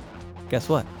 So, guess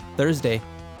what? Thursday,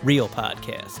 real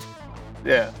podcast.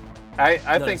 Yeah. I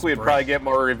Not think as we'd Brad. probably get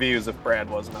more reviews if Brad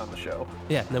wasn't on the show.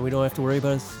 Yeah, and then we don't have to worry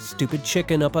about his stupid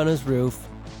chicken up on his roof.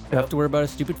 We don't have to worry about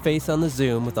his stupid face on the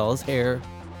Zoom with all his hair.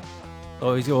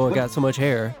 Oh, he's got so much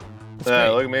hair. It's great.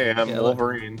 Look at me, I'm Yeah, look.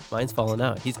 Wolverine. Mine's falling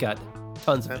out. He's got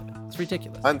tons of it. It's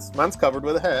ridiculous. Mine's covered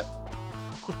with a hat.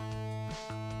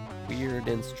 Weird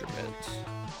instrument.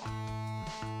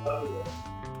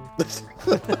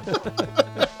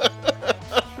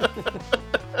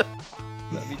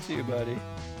 Love you too, buddy.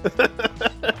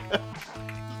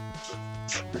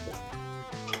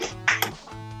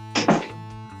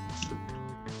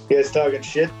 You guys talking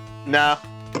shit? Nah.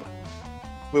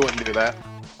 We wouldn't do that.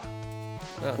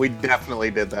 Oh. We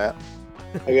definitely did that.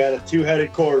 I got a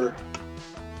 2-headed quarter.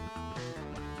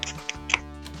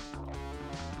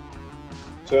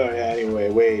 So yeah, anyway,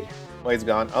 Wade. Wade's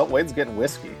gone. Oh, Wade's getting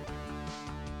whiskey.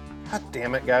 God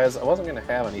damn it, guys. I wasn't going to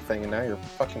have anything, and now you're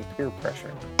fucking peer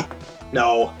pressuring.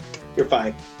 No, you're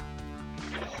fine.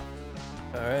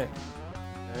 All right.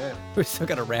 We still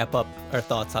got to wrap up our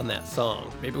thoughts on that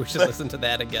song. Maybe we should listen to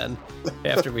that again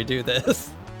after we do this.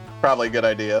 Probably a good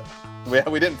idea.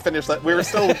 We didn't finish that. We were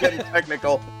still getting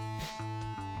technical.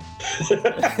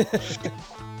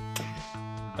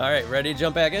 All right, ready to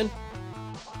jump back in?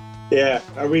 Yeah.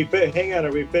 Hang on.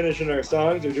 Are we finishing our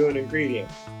songs or doing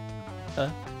ingredients?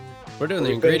 We're doing Are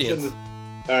the we finishing ingredients.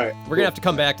 All right. We're gonna have to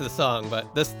come back to the song,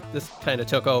 but this kind of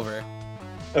took over.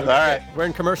 All right. We're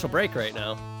in commercial break right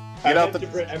now. Get out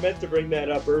I meant to bring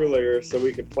that up earlier so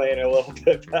we could plan it a little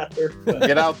bit better. But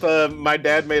Get out the my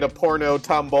dad made a porno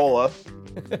tombola.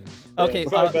 Okay, it's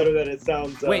probably better than it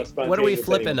sounds. wait, what are we spontaneous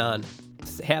flipping anyway. on?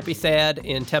 Happy, sad,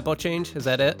 and tempo change? Is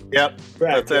that it? Yep.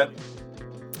 Correct, That's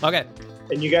it. Okay.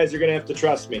 And you guys are gonna have to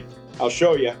trust me. I'll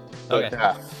show you. Okay.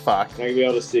 Ah, fuck. I'm gonna be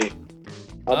able to see.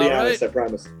 I'll be All honest. right. I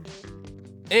promise.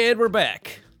 And we're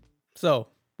back. So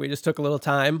we just took a little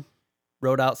time,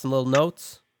 wrote out some little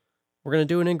notes. We're gonna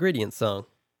do an ingredient song.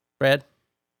 Brad,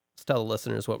 let's tell the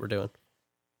listeners what we're doing.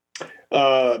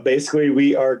 Basically,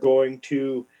 we are going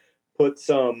to put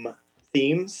some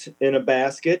themes in a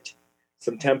basket,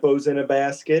 some tempos in a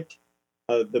basket.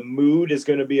 The mood is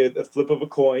going to be a flip of a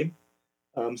coin.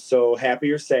 So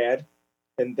happy or sad.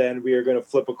 And then we are going to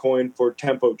flip a coin for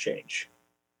tempo change.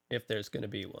 If there's gonna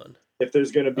be one. If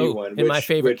there's going to be one. in my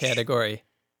favorite category,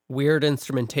 weird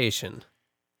instrumentation.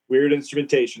 Weird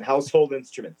instrumentation, household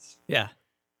instruments. Yeah.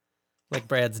 Like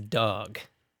Brad's dog.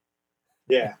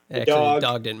 Yeah. The Actually, dog,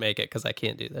 dog didn't make it because I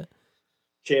can't do that.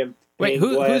 champagne Wait,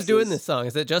 who's glasses. doing this song?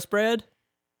 Is it just Brad?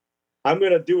 I'm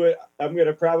going to do it. I'm going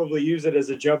to probably use it as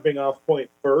a jumping off point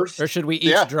first. Or should we each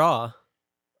Yeah. draw?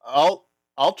 I'll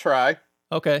try.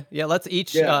 Okay, yeah, let's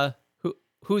each. Yeah.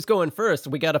 Who's going first?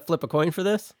 We got to flip a coin for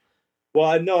this.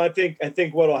 Well, no, I think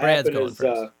what'll Brad's happen going is,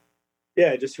 first.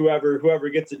 yeah, just whoever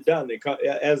gets it done,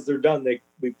 as they're done,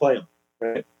 we play them,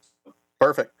 right?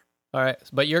 Perfect. All right,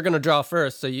 but you're gonna draw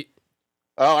first, so you.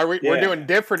 Oh, are we? We're Yeah. doing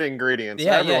different ingredients.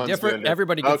 Yeah, Everyone's different. doing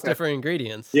Everybody gets Okay. different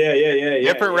ingredients. Yeah.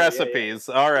 Different yeah, recipes.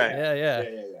 All right. Yeah, yeah.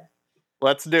 Yeah.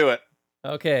 Let's do it.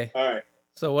 Okay, All right.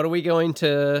 so what are we going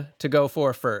to go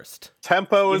for first?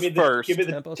 Tempo is Give me the, first. Give me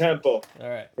the Tempo's tempo. All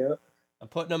right. Yep. I'm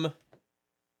putting them.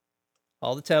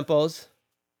 All the tempos.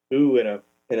 Ooh, in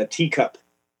a teacup.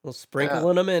 We'll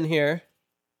sprinkling them in here.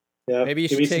 Yeah. Maybe you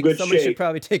Give should me some take. good Somebody should shake.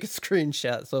 probably take a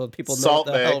screenshot so people know Salt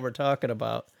what the Bae. hell we're talking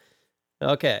about.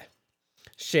 Okay,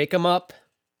 shake them up.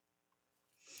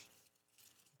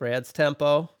 Brad's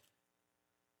tempo.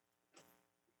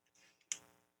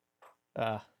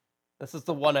 This is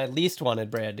the one I least wanted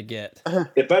Brad to get.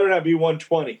 It better not be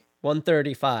 120.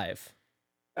 135.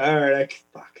 All right.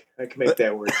 I can make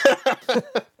that work.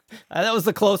 That was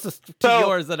the closest to So-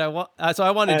 yours that I want. So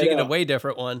I wanted I to get a know. way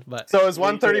different one, but So is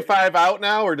 135 out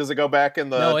now, or does it go back in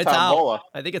the no, it's tombola? out.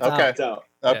 I think it's Okay. out. It's out.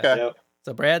 Okay. Yep.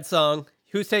 So Brad's song.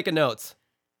 Who's taking notes?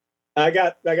 I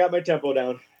got my tempo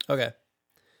down. Okay.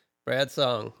 Brad's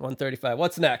song. 135.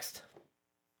 What's next?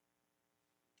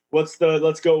 Let's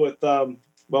go with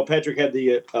well, Patrick had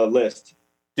the list.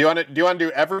 Do you want to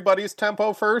do everybody's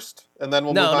tempo first, and then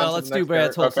we'll move on No, to let's the do next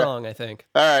Brad's whole category? Okay. song, I think.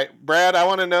 All right, Brad. I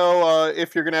want to know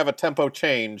if you're gonna have a tempo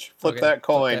change. Flip Okay, that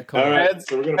coin. flip that coin. All right. Heads,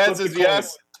 So we're gonna heads flip is the coin.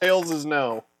 yes. Tails is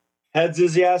no. Heads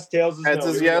is yes. Tails is Heads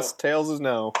no. is Here we yes. go. Tails is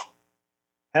no.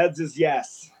 Heads is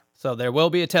yes. So there will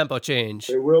be a tempo change.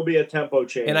 There will be a tempo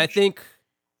change. And I think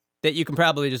that you can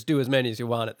probably just do as many as you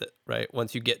want at it, right?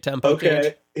 Once you get tempo change.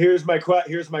 Okay. Here's my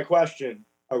question.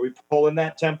 Are we pulling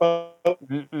that tempo?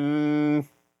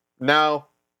 No.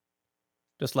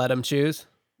 Just let him choose.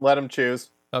 Let them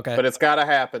choose. Okay. But it's got to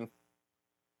happen.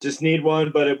 Just need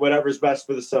one, but whatever's best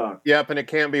for the song. Yep, and it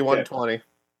can't be 120.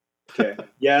 Okay.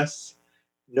 Yes.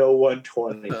 No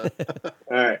 120. All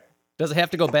right. Does it have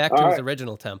to go back to his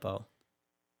original tempo?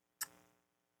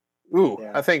 Ooh,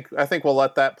 Yeah. I think we'll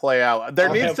let that play out. There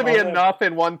needs to be I'll enough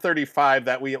in 135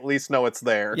 that we at least know it's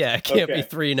there. Yeah, it can't be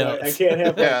three So notes. I can't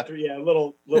have Yeah.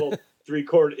 little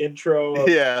 3-chord intro.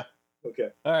 Yeah. Okay.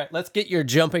 All right, let's get your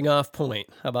jumping off point.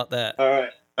 How about that? All right.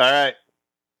 All right.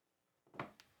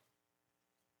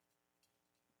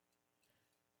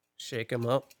 Shake him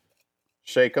up.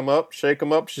 Shake 'em up, shake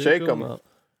 'em up, shake 'em. Up.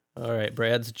 All right,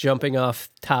 Brad's jumping off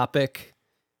topic.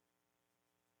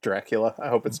 Dracula. I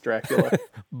hope it's Dracula.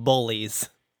 Bullies.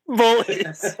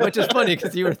 Bullies. Which is funny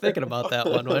because you were thinking about that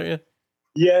one, weren't you?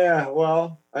 Yeah,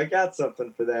 well, I got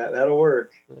something for that. That'll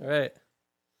work. All right.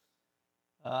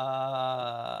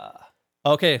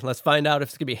 Okay, let's find out if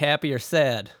it's going to be happy or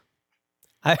sad.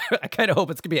 I kind of hope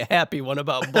it's going to be a happy one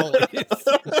about bullies.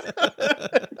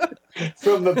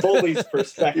 From the bully's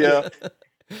perspective. Yeah.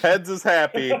 Heads is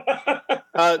happy.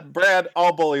 Brad,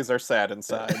 all bullies are sad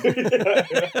inside.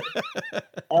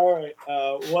 All right.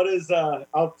 What is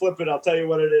I'll flip it. I'll tell you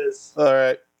what it is. All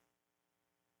right.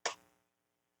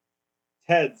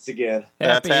 Heads again.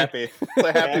 That's happy. It's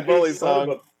a happy bully son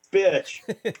song. of a bitch.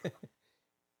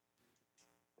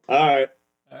 All right.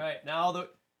 All right, now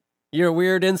your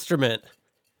weird instrument.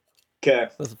 Okay.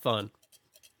 This is fun.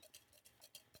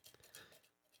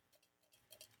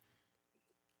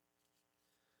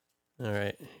 All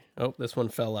right. Oh, this one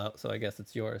fell out, so I guess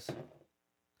it's yours.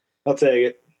 I'll take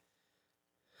it.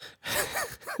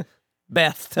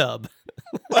 Bathtub.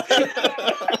 At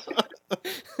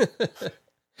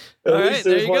All least right,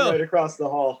 there there's you one go. right across the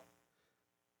hall.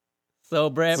 So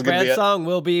This is gonna be Brad's it. song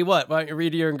will be what? Why don't you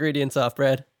read your ingredients off,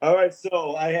 Brad? All right,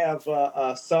 so I have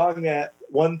a song at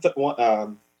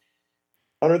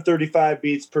 135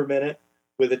 beats per minute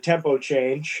with a tempo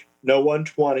change, no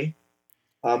 120.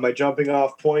 My jumping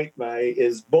off point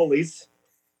is Bullies,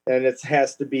 and it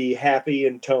has to be happy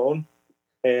in tone,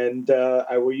 and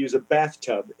I will use a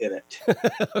bathtub in it.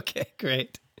 Okay,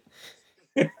 great.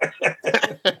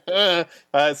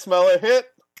 I smell a hit.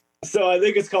 So I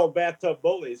think it's called Bathtub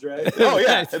Bullies, right? Oh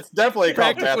yeah, Nice. it's definitely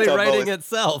called Practically Bathtub writing Bullies.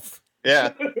 itself.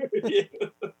 Yeah.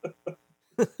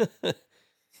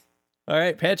 All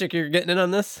right, Patrick, you're getting in on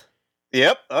this?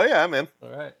 Yep. Oh yeah, I'm in. All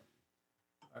right.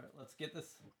 All right, let's get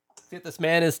this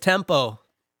man his tempo.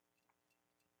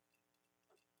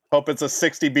 Hope it's a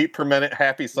 60 beat per minute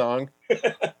happy song.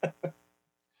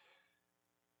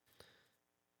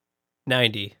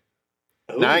 90.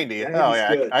 Ooh, 90. Oh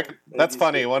yeah, good. that's 90's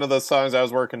funny. good. One of those songs I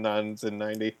was working on is in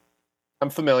 90. I'm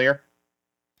familiar.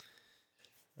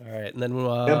 All right, and then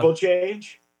Tempo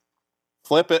change.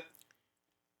 Flip it.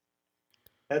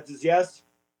 Heads is yes.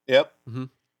 Yep.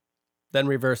 then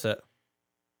reverse it.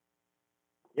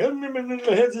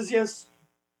 Heads is yes.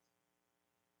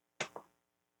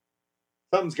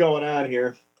 Something's going on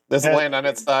here. Does it Head. land on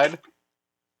its side?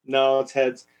 No, it's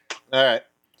heads. All right.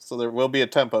 So there will be a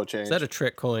tempo change. Is that a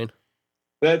trick coin?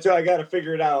 That's why I got to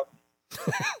figure it out.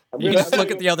 You just look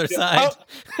at the other side.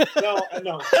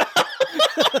 No.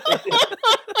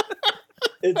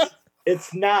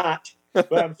 It's not.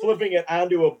 But I'm flipping it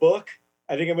onto a book.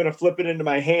 I think I'm going to flip it into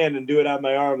my hand and do it on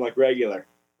my arm like regular.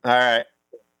 All right.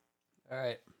 All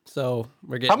right. So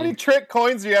we're getting. How many trick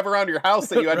coins do you have around your house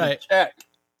that you had Right. to check?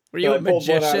 Were you So a I pulled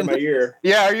one out of magician? my ear.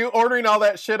 Yeah, are you ordering all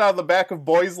that shit out of the back of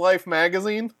Boys Life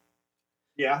magazine?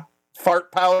 Yeah.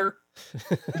 Fart powder?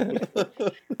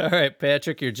 All right,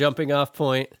 Patrick, your jumping off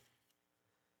point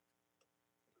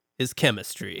is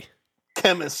chemistry.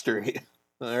 Chemistry.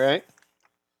 All right.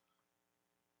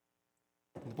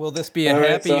 Will this be a All right,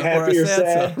 happy so or happy a or sad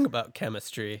sad? song about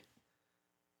chemistry?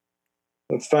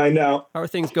 Let's find out. How are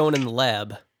things going in the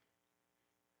lab?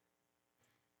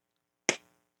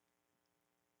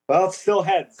 Well, it's still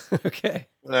heads. Okay.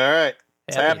 All right.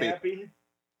 It's Happy. happy.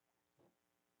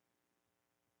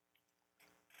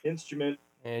 Instrument.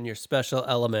 And your special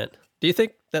element. Do you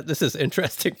think that this is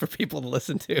interesting for people to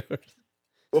listen to?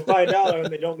 We'll find out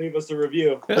when they don't leave us a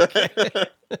review.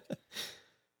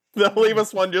 They'll leave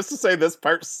us one just to say this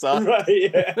part sucks.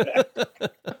 Right, yeah.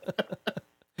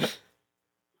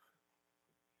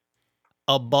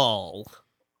 A ball.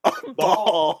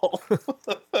 Ball.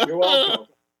 You're welcome.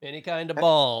 Any kind of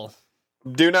ball.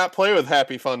 Do not play with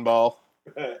Happy Fun Ball.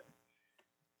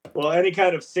 Well, any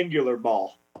kind of singular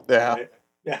ball. Yeah. Right?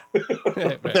 Yeah.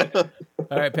 Right.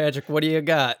 All right, Patrick, what do you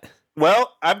got?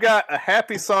 Well, I've got a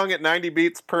happy song at 90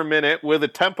 beats per minute with a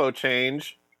tempo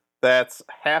change That's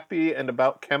Happy and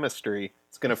About Chemistry.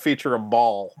 It's going to feature a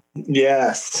ball.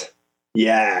 Yes.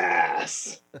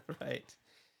 Yes. Right.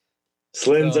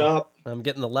 Slim's So, up. I'm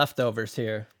getting the leftovers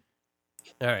here.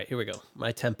 All right, here we go.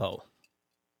 My tempo.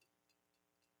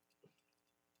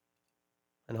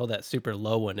 I know that super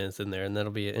low one is in there, and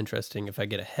that'll be interesting if I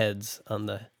get a heads on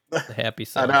the happy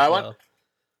song. I know, I as want well.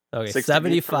 Okay, 60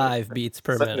 75 beats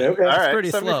per minute. Okay. All It's right, pretty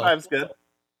slow. 75 is good.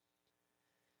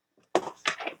 Let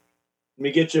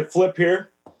me get you a flip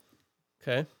here.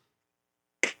 Okay.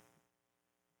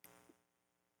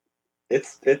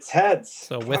 It's heads.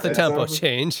 So with a That tempo sounds-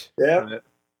 change. Yeah.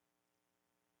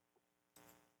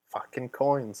 Fucking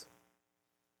coins.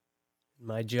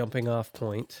 My jumping off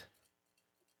point.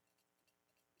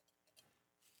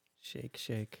 Shake,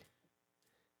 shake.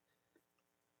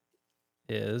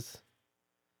 Is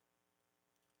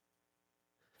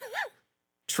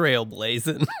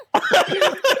Trailblazing.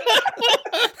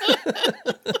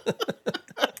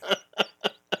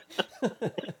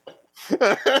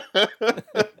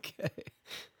 Okay.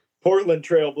 Portland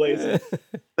Trailblazers.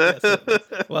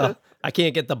 Well, I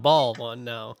can't get the ball one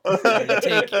now. I'm gonna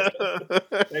take it.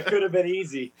 That could have been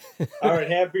easy. All right,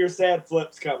 happy or sad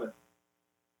flips coming.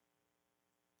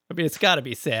 I mean, it's got to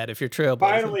be sad if you're trailblazing.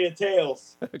 Finally, a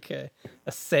tails. Okay.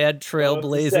 A sad Oh,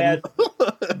 trailblazing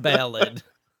it's a ballad.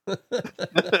 little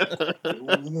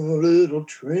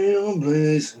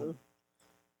trailblazer.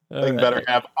 All They better right.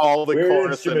 have all the Weird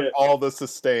chorus and instrument. all the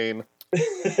sustain.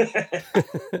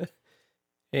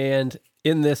 And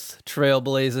in this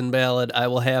trailblazing ballad, I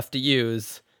will have to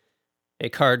use a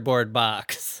cardboard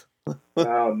box.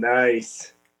 Oh,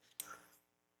 nice.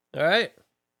 All right.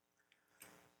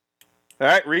 All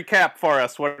right, recap for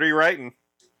us. What are you writing?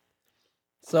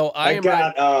 So I I am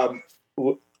got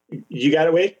you got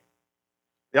it, Wade?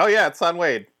 Oh, yeah, it's on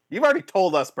Wade. You've already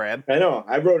told us, Brad. I know.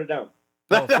 I wrote it down.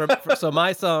 so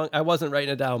my song, I wasn't writing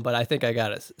it down, but I think I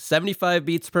got it. 75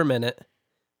 beats per minute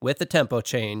with a tempo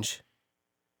change.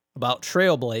 About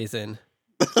trailblazing.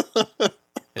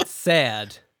 It's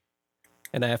sad.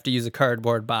 And I have to use a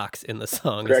cardboard box in the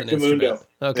song as an Correctamundo. instrument.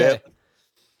 Okay. Yep.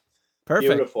 Perfect.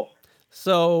 Beautiful.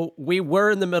 So we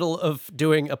were in the middle of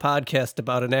doing a podcast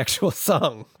about an actual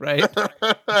song, right?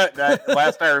 That,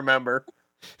 last I remember.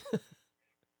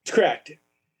 It's correct.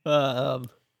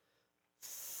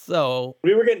 So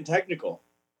We were getting technical.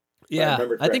 yeah,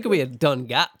 remember I think correctly. we had done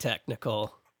got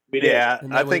technical. We did. Yeah,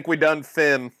 And I then think we done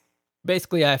Finn.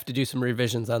 Basically, I have to do some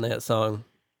revisions on that song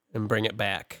and bring it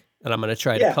back. And I'm going to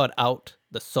try Yeah. to cut out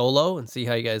the solo and see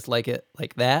how you guys like it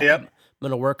like that. Yep. I'm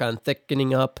going to work on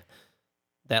thickening up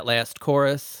that last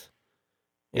chorus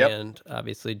Yep. and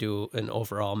obviously do an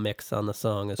overall mix on the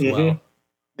song as Mhm. well.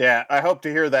 Yeah, I hope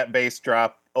to hear that bass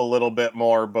drop a little bit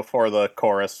more before the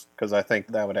chorus, because I think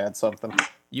that would add something.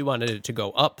 You wanted it to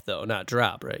go up, though, not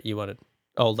drop, right? You wanted,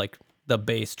 like the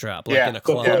bass drop, like Yeah, in a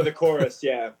Before club. the chorus,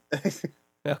 yeah.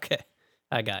 Okay,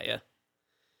 I got you.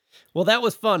 Well, that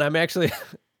was fun. I'm actually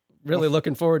really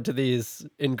looking forward to these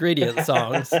ingredient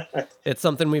songs. It's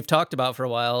something we've talked about for a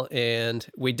while, and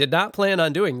we did not plan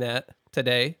on doing that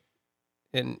today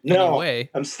in any No, way.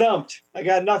 I'm stumped. I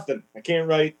got nothing. I can't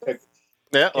write.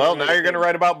 Yeah, well, now you're going to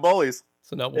write about bullies.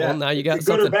 So no, Yeah. well, now you got Good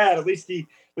or something. bad, at least the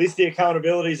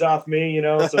accountability's off me,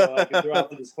 so I can throw out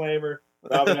the disclaimer.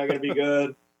 Probably not going to be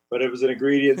good, but it was an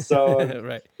ingredient song,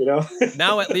 Right. Now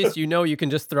Now at least you know you can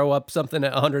just throw up something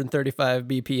at 135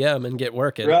 BPM and get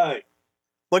working. Right.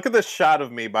 Look at this shot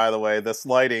of me, by the way. This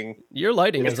lighting Your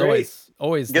lighting It's is great.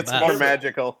 always the gets best. more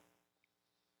magical.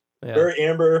 Yeah. Very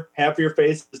amber, half of your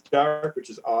face is dark, which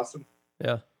is awesome.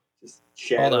 Yeah. Just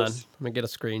Hold on. shadows. Let me get a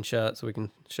screenshot so we can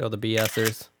show the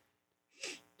BSers.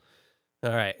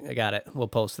 All right, I got it. We'll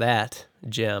post that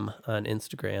gem on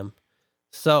Instagram.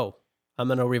 So I'm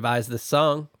going to revise this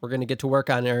song. We're going to get to work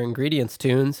on our ingredients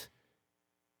tunes,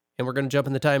 and we're going to jump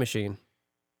in the time machine.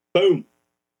 Boom.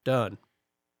 Done.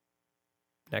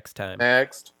 Next time.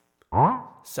 Next.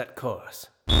 Set course.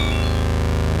 To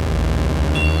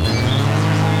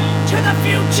the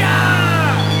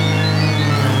future!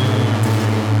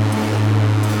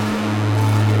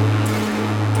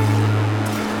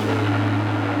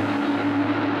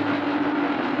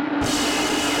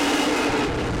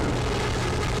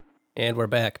 And we're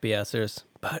back, BSers.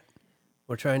 But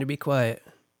we're trying to be quiet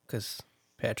because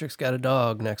Patrick's got a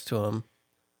dog next to him.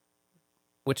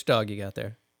 Which dog you got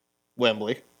there?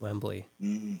 Wembley. Wembley.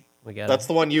 We got That's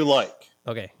the one you like.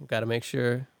 Okay, got to make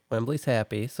sure Wembley's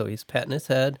happy, so he's petting his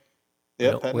head.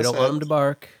 Yep, We don't want him to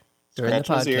bark during the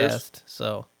Scratching his ears. podcast.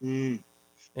 So Mm.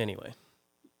 anyway,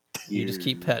 you just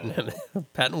keep petting him,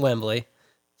 petting Wembley.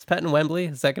 Is petting Wembley?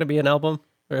 Is that going to be an album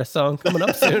or a song coming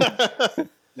up soon?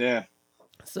 Yeah.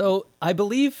 So I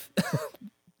believe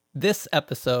this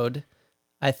episode,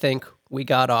 I think we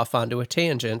got off onto a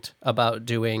tangent about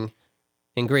doing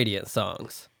ingredient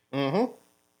songs. Mm-hmm.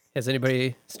 Has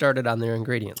anybody started on their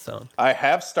ingredient song? I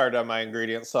have started on my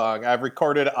ingredient song. I've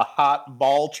recorded a hot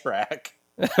ball track.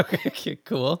 Okay,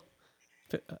 cool.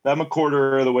 I'm a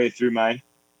quarter of the way through mine.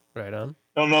 Right on.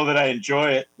 Don't know that I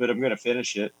enjoy it, but I'm going to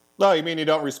finish it. No, you mean you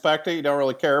don't respect it? You don't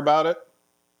really care about it?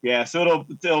 Yeah, so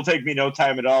it'll take me no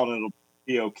time at all, and it'll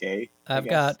be okay. I've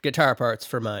got guitar parts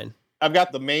for mine. I've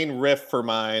got the main riff for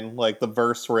mine, like the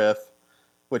verse riff,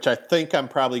 which I think I'm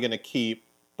probably going to keep.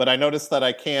 But I noticed that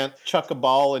I can't chuck a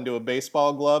ball into a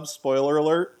baseball glove, spoiler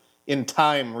alert, in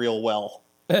time real well.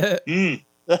 We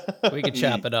could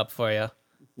chop it up for you.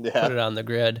 Yeah. Put it on the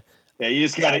grid. Yeah, you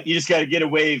just gotta get a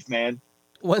wave, man.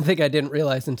 One thing I didn't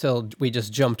realize until we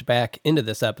just jumped back into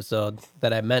this episode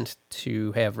that I meant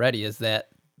to have ready is that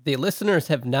the listeners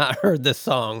have not heard this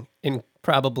song in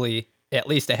probably at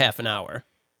least a half an hour.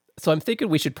 So I'm thinking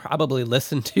we should probably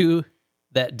listen to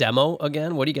that demo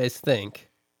again. What do you guys think?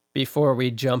 Before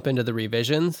we jump into the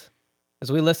revisions? As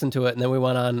we listened to it and then we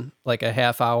went on like a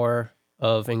half hour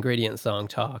of ingredient song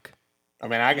talk. I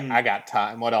mean, I got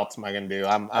time. What else am I going to do?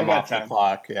 I'm off the time.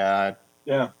 clock. Yeah.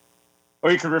 Yeah.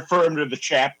 Or you could refer him to the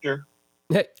chapter.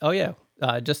 Oh, yeah.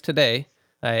 Just today,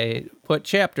 I put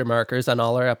chapter markers on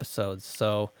all our episodes.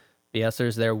 So,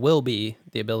 BSers, there will be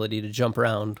the ability to jump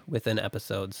around within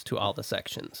episodes to all the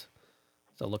sections.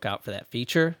 So look out for that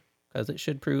feature because it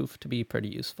should prove to be pretty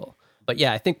useful. But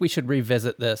yeah, I think we should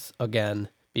revisit this again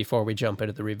before we jump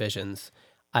into the revisions.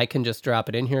 I can just drop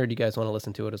it in here. Do you guys want to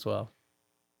listen to it as well?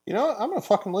 You know what? I'm going to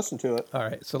fucking listen to it. All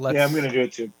right, so let's... Yeah, I'm going to do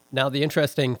it too. Now, the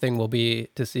interesting thing will be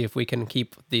to see if we can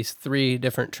keep these 3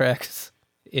 different tracks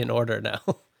in order now.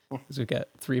 Because we've got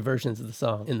 3 versions of the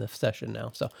song in the session now.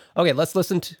 So, okay, let's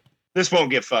listen to... This won't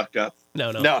get fucked up.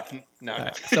 No. No.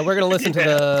 Right, so we're going to listen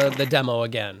to the demo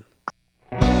again.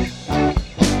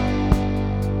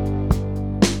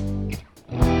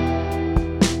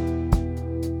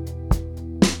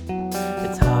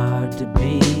 It's hard to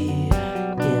be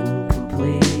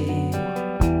incomplete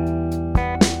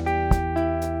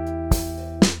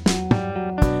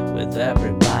with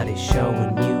everybody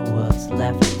showing you what's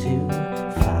left to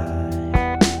find.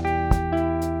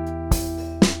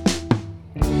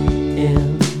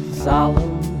 In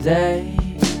solemn day,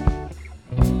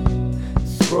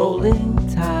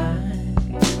 scrolling time,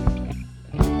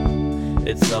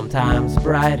 it's sometimes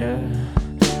brighter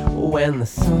when the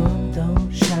sun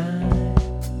don't shine.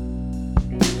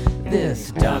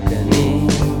 This darkening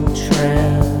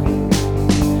trend,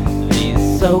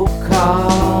 these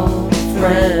so-called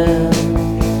friends,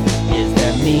 is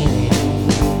there meaning?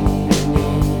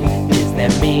 Is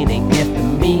there meaning if the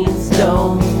means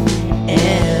don't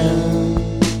end?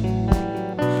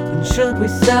 And should we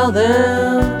sell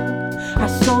them our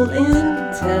sole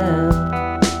intent?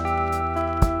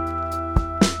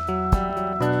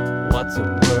 What's it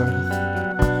worth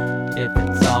if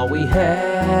it's all we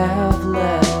have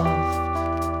left?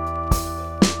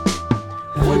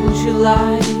 Wouldn't you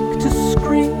like to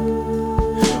scream?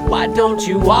 Why don't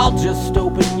you all just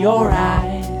open your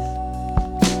eyes?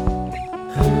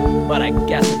 But I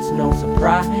guess it's no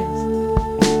surprise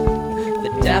the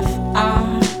deaf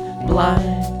are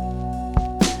blind.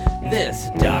 This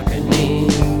darkening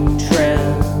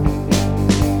trend,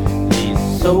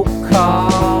 these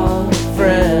so-called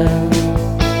friends,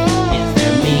 is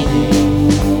there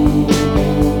meaning?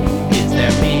 Is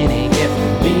there meaning if the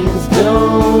means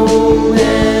don't end?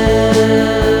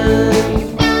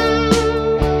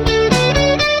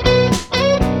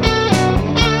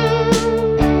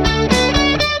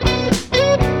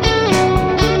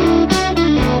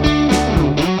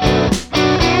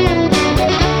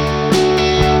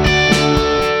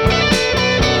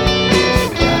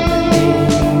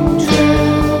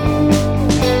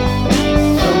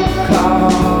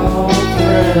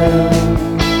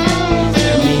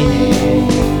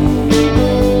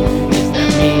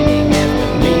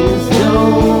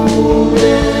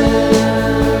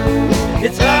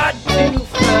 It's hard to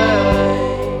find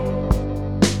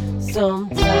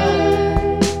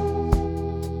sometimes.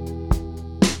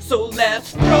 So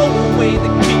let's throw away the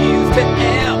keys to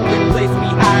every place we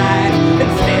hide and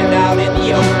stand out in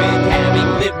the open, having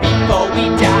lived before we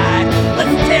died.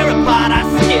 Let's tear apart our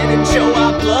skin and show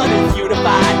our blood is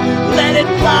unified. Let it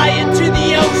fly into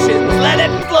the oceans, let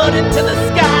it float into the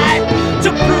sky to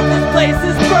prove this place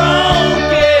is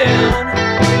broken.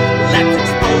 Let's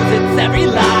expose its every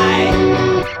lie.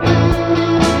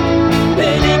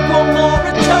 An equal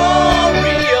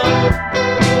moratorium.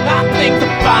 Our things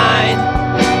are fine.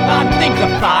 Our things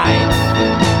are fine.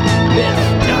 This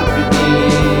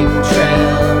darkening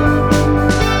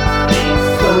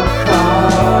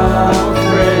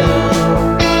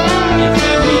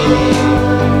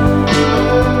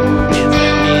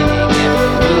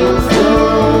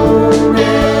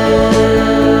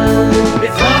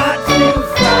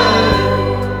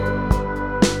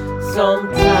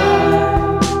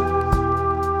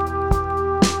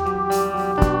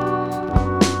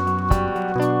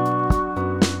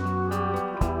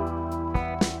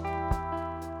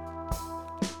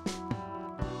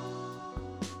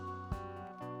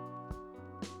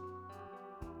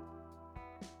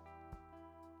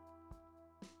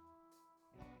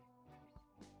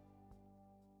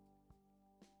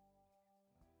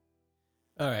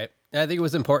All right. I think it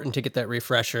was important to get that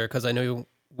refresher because I know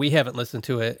we haven't listened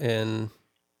to it in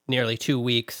nearly 2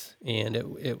 weeks, and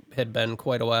it had been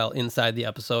quite a while inside the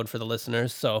episode for the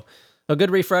listeners. So a good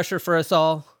refresher for us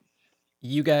all.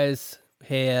 You guys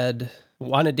had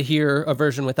wanted to hear a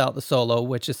version without the solo,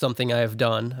 which is something I've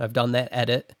done. I've done that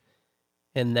edit.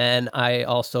 And then I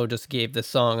also just gave this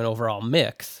song an overall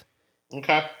mix.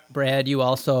 Okay. Brad, you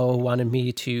also wanted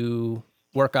me to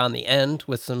work on the end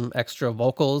with some extra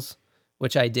vocals,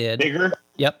 which I did. Bigger?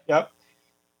 Yep.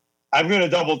 I'm going to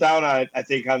double down on it, I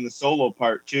think, on the solo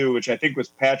part, too, which I think was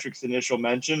Patrick's initial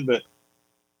mention, but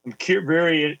I'm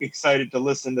very excited to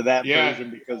listen to that version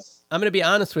because... I'm going to be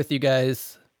honest with you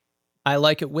guys. I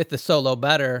like it with the solo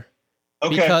better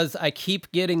because I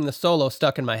keep getting the solo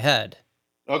stuck in my head.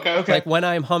 Okay. Like when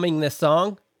I'm humming this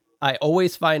song, I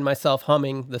always find myself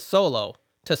humming the solo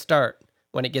to start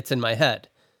when it gets in my head.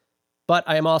 But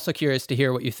I am also curious to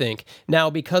hear what you think. Now,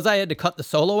 because I had to cut the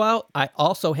solo out, I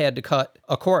also had to cut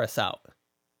a chorus out.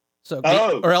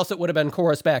 Or else it would have been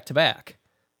chorus back to back.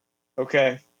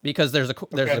 Okay. Because there's a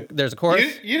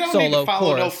chorus. You don't solo, need to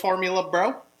follow no chorus. formula,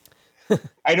 bro.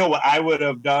 I know what I would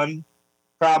have done,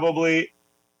 probably,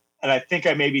 and I think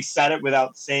I maybe said it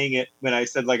without saying it when I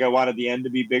said like I wanted the end to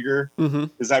be bigger,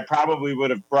 because I probably would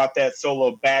have brought that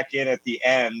solo back in at the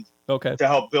end to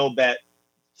help build that,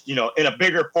 in a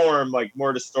bigger form, like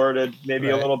more distorted, maybe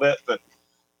a little bit. But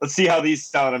let's see how these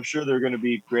sound. I'm sure they're going to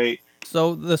be great.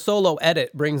 So the solo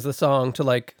edit brings the song to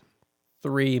like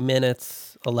 3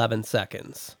 minutes, 11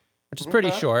 seconds, which is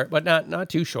pretty short, but not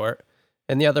too short.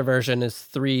 And the other version is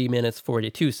 3 minutes,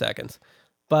 42 seconds.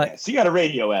 But so you got a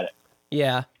radio edit.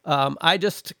 Yeah. I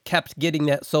just kept getting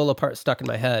that solo part stuck in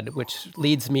my head, which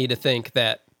leads me to think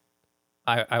that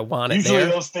I want it Usually there.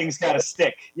 those things got to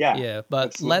stick. Yeah. Yeah, but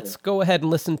absolutely. Let's go ahead and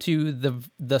listen to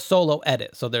the solo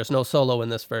edit. So there's no solo in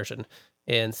this version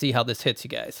and see how this hits you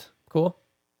guys. Cool?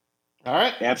 All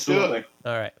right. Absolutely.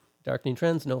 All right. Darkening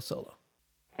Trends, no solo.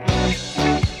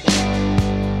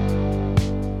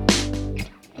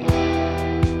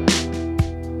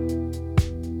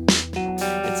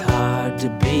 It's hard to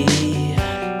be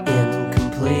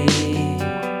incomplete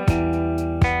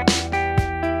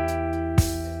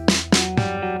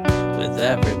with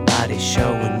everybody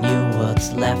showing you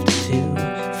what's left to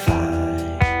find.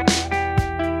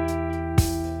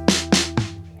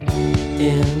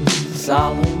 In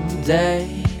solemn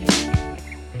day,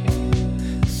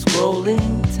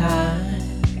 scrolling time,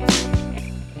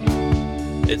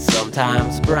 it's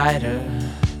sometimes brighter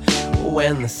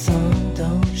when the sun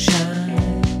don't shine.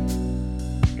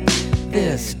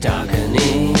 This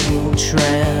darkening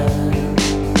trend,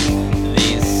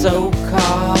 these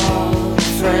so-called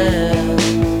friends,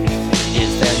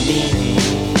 is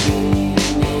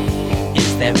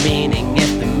there meaning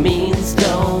if the means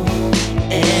don't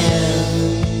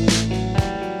end?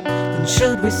 And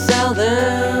should we sell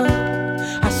them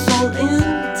our soul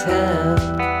intent?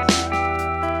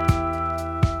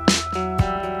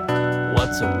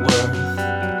 What's it worth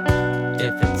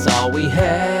if it's all we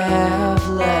have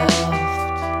left?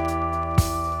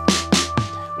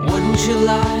 Wouldn't you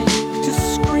like to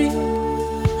scream?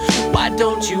 Why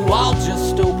don't you all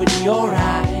just open your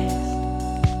eyes?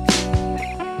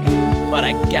 But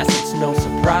I guess it's no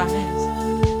surprise,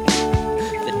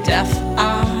 the deaf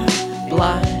are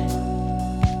blind.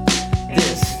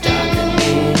 This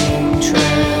darkening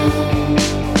trend,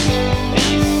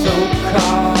 these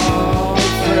so-called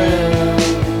friends,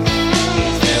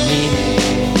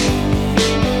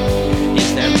 is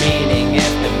there meaning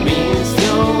if the means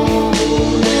don't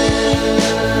end?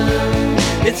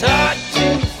 It's hard to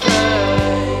find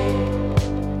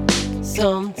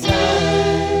sometimes.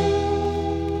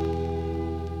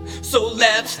 So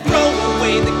let's throw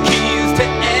away the keys to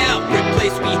every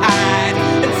place we hide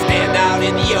and stand out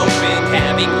in the open,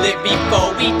 having lived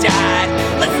before we died.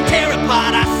 Let's tear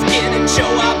apart our skin and show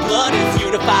our blood is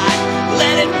unified.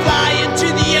 Let it fly into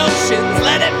the oceans,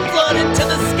 let it flood into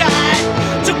the sky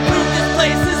to prove this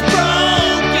place is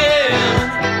broken.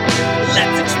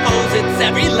 Let's expose its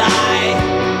every lie.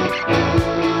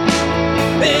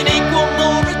 An equal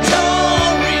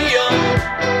moratorium.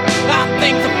 Our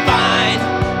things are fine.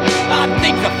 Our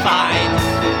things are fine.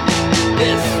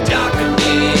 This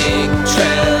darkening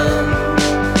trend,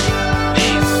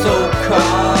 these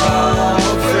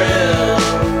so-called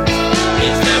friends,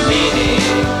 is there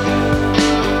meaning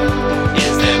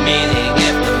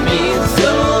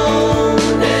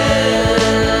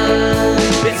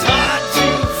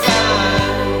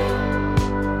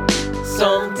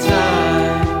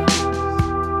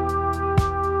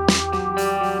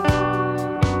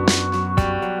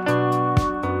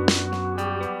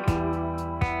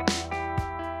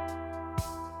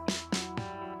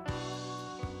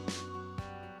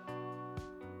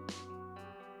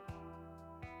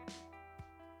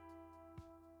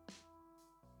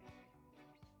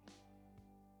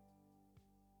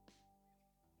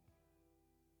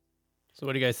So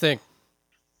what do you guys think?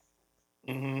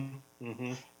 Mm-hmm.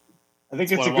 Mm-hmm. I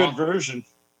think it's a good version.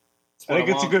 I think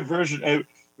it's a good version. It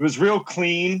was real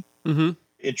clean. Mm-hmm.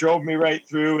 It drove me right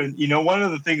through. And, you know, one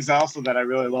of the things also that I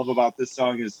really love about this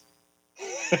song is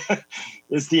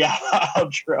the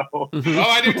outro. Mm-hmm. Oh,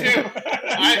 I do too.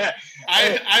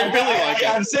 I really like it.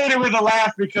 I'm saying it with a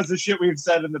laugh because of shit we've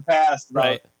said in the past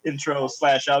about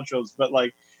intros/outros, but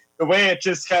like the way it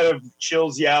just kind of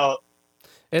chills you out.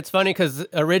 It's funny because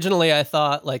originally I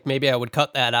thought like maybe I would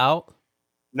cut that out.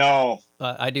 No.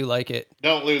 I do like it.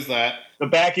 Don't lose that. The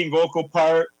backing vocal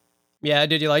part. Yeah,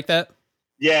 did you like that?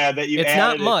 Yeah, that you It's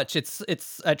not much.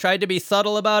 It's I tried to be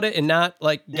subtle about it and not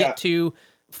like get too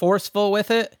forceful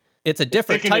with it. It's a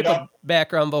different type of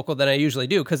background vocal than I usually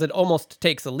do because it almost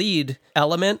takes a lead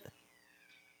element.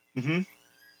 Mm-hmm.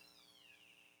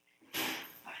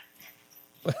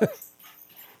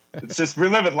 It's just we're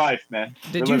living life, man.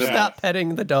 Did you stop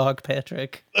petting the dog,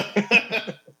 Patrick?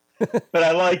 But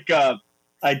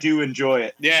I do enjoy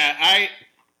it. Yeah,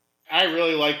 I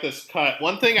really like this cut.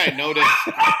 One thing I noticed.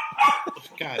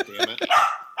 God damn it!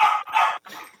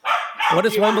 What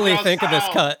does Wembley think of this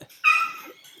cut?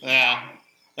 Yeah,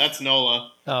 that's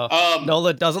Nola. Oh,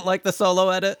 Nola doesn't like the solo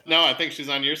edit? No, I think she's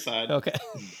on your side. Okay.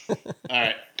 All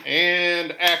right,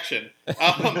 and action.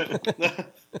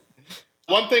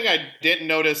 One thing I didn't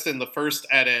notice in the first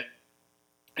edit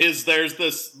is there's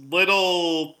this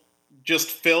little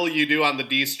just fill you do on the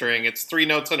D string. It's 3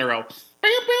 notes in a row.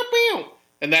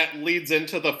 And that leads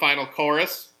into the final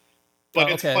chorus. But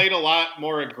it's played a lot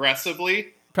more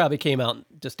aggressively. Probably came out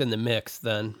just in the mix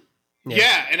then.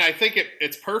 Yeah, and I think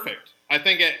it's perfect. I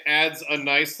think it adds a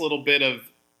nice little bit of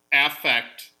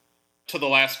affect to the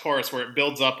last chorus where it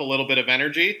builds up a little bit of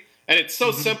energy. And it's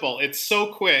so simple. It's so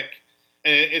quick.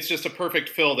 And it's just a perfect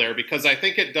fill there because I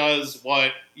think it does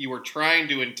what you were trying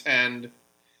to intend.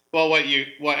 Well,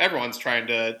 what everyone's trying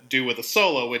to do with a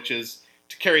solo, which is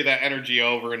to carry that energy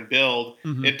over and build.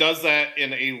 Mm-hmm. It does that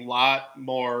in a lot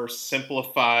more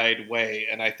simplified way.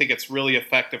 And I think it's really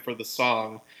effective for the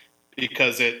song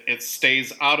because it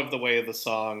stays out of the way of the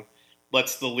song,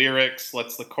 lets the lyrics,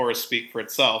 lets the chorus speak for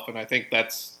itself. And I think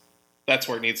that's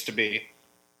where it needs to be.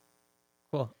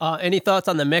 Cool. Any thoughts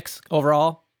on the mix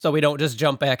overall? So we don't just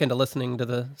jump back into listening to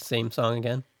the same song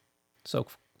again so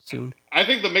soon. I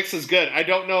think the mix is good. I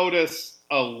don't notice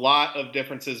a lot of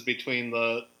differences between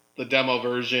the demo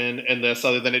version and this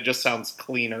other than it just sounds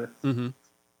cleaner. Mm-hmm.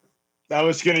 I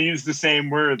was going to use the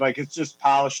same word. Like it's just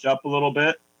polished up a little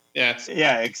bit. Yeah.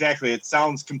 Yeah, exactly. It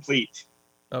sounds complete.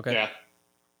 Okay. Yeah.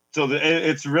 So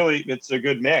it's a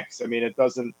good mix. I mean, it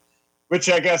doesn't, which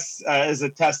I guess is a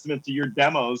testament to your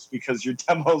demos because your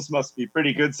demos must be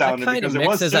pretty good sounding. I kind of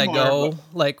mix as I go.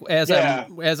 Like as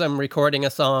I'm recording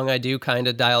a song, I do kind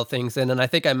of dial things in, and I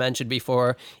think I mentioned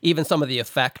before, even some of the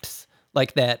effects,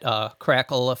 like that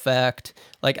crackle effect,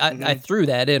 like I threw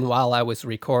that in while I was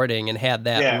recording and had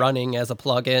that running as a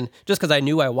plug-in, just because I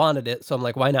knew I wanted it. So I'm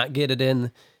like, why not get it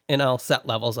in? And I'll set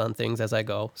levels on things as I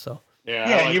go. So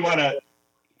you want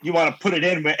to put it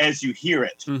in as you hear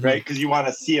it, right? Because you want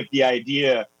to see if the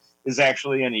idea is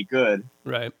actually any good.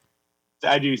 Right.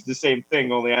 I do the same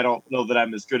thing, only I don't know that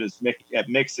I'm as good at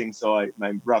mixing, so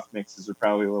my rough mixes are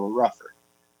probably a little rougher.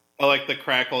 I like the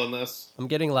crackle in this. I'm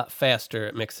getting a lot faster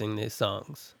at mixing these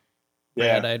songs.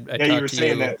 Yeah, Brad, I you were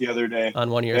saying that the other day. On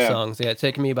one of your songs. Yeah, it's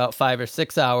taking me about 5 or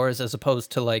 6 hours as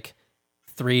opposed to like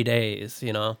 3 days,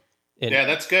 you know? Yeah,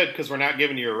 that's good because we're not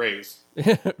giving you a raise.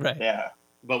 Right. Yeah.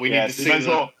 But we need to see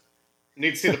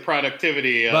the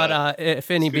productivity. But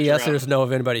if any BSers know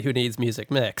of anybody who needs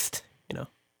music mixed, you know.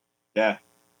 Yeah.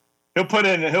 He'll put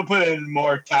in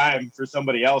more time for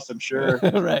somebody else, I'm sure.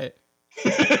 Right.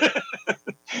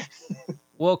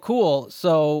 Well, cool.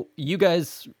 So you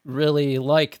guys really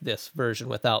like this version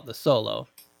without the solo.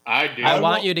 I do. I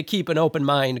want you to keep an open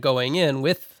mind going in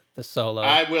with the solo.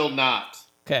 I will not.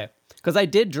 Okay. Because I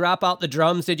did drop out the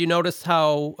drums. Did you notice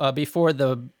how before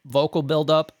the vocal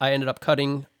build-up, I ended up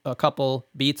cutting a couple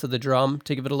beats of the drum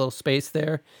to give it a little space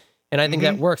there? And I think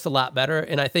that works a lot better.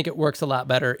 And I think it works a lot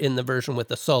better in the version with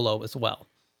the solo as well,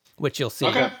 which you'll see.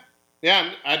 Okay.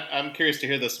 Yeah, I'm curious to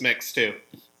hear this mix too.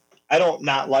 I don't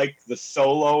not like the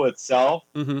solo itself.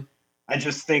 Mm-hmm. I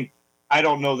just think, I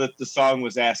don't know that the song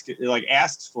was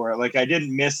asks for it. Like I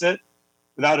didn't miss it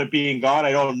without it being gone.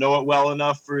 I don't know it well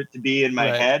enough for it to be in my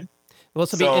head. Well,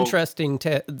 this will be interesting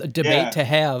to debate to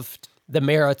have the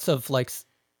merits of like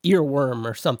earworm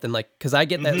or something like, because I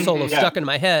get that solo stuck in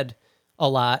my head a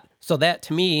lot. So that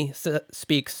to me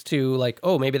speaks to like,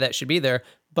 oh, maybe that should be there.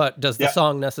 But does the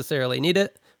song necessarily need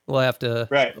it? We'll have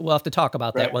to talk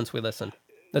about that once we listen.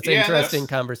 That's an interesting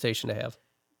conversation to have.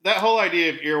 that whole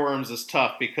idea of earworms is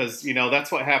tough because,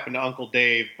 that's what happened to Uncle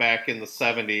Dave back in the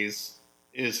 70s,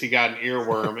 is he got an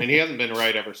earworm, and he hasn't been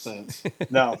right ever since.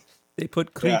 No. They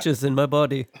put creatures in my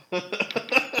body. I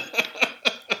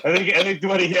think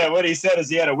what he said is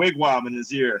he had a wigwam in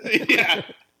his ear. Yeah.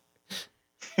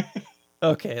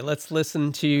 Okay, let's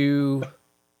listen to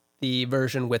the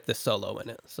version with the solo in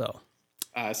it. So,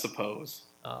 I suppose.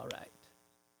 All right.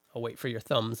 I'll wait for your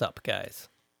thumbs up, guys.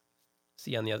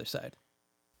 See you on the other side.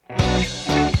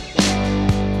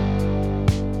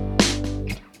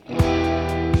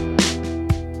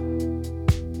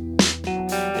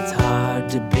 It's hard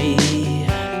to be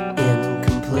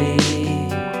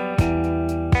incomplete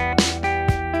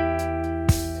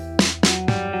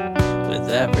with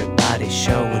everybody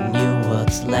showing you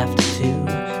what's left to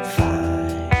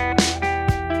find.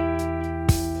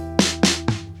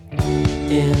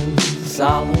 In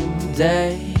solemn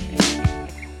day,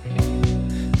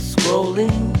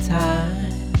 scrolling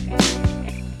time,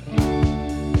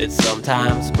 it's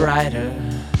sometimes brighter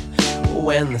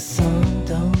when the sun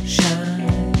don't shine.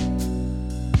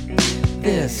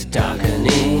 This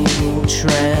darkening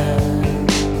trend,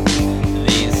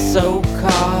 these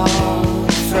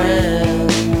so-called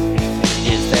friends,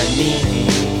 is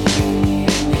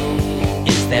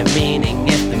there meaning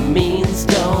if the means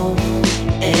don't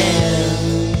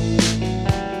end?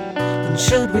 And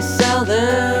should we sell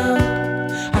them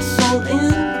our soul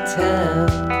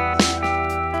intent?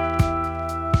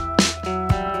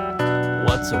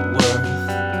 What's it worth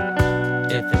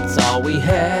if it's all we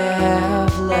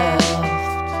have left?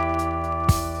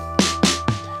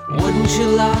 Wouldn't you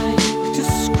like to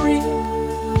scream?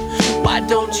 Why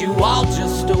don't you all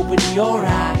just open your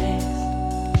eyes?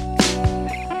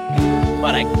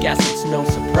 But I guess it's no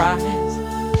surprise,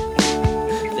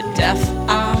 the deaf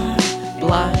are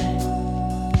blind.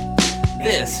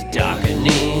 This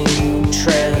darkening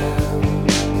trend,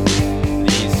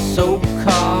 these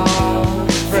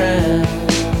so-called friends,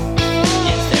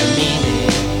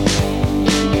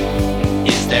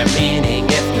 is there meaning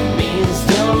if the means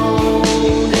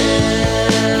don't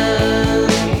end?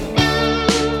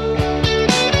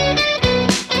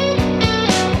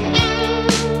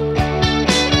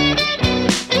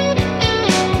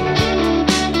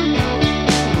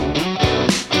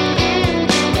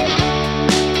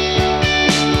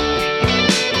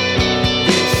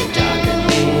 This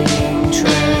darkening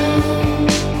trend,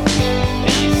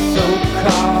 these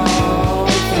so-called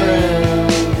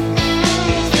friends,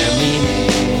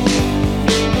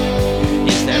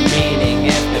 is there meaning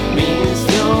if the means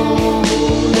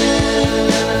don't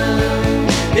end?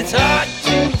 It's hard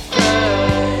to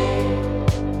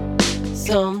find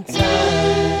sometimes.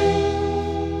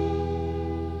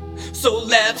 So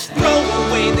let's throw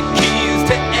away the keys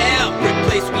to every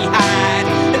place we hide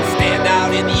and stand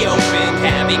out in the open,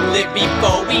 having lived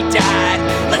before we died.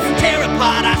 Let's tear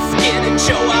apart our skin and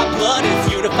show our blood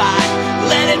is unified.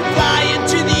 Let it fly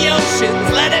into the oceans,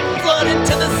 let it flood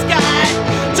into the sky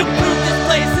to prove this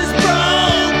place is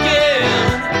broken.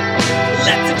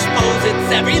 Let's expose its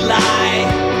every lie.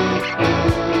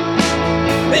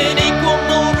 An equal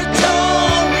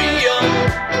moratorium.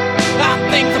 Our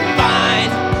things are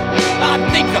fine. Our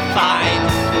things are fine.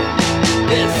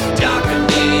 This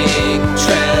darkening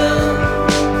trend,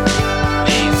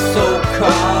 these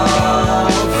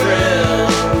so-called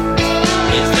friends,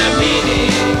 is there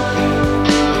meaning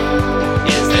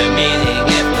if the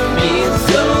means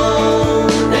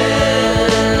don't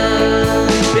end?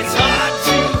 It's hard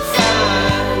to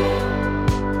find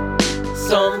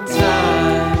sometimes.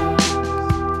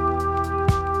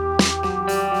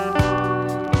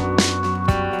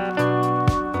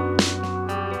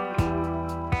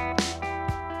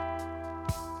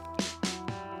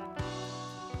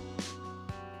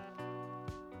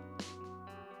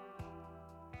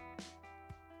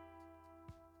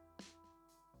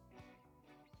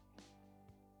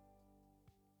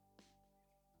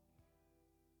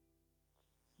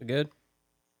 We good?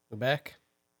 We're back?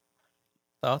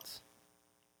 Thoughts?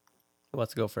 Who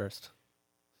wants to go first?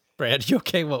 Brad, you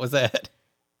okay? What was that?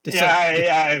 Did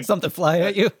something fly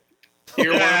at you?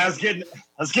 I was getting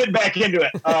back into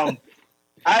it. I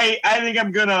think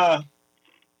I'm gonna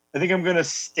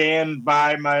stand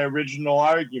by my original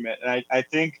argument, and I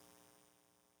think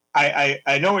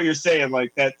I know what you're saying.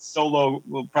 Like that solo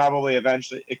will probably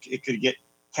eventually it could get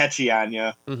catchy on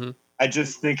you. Mm-hmm. I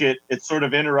just think it sort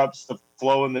of interrupts the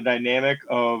flow and the dynamic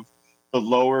of the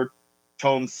lower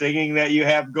tone singing that you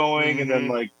have going, and then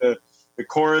like the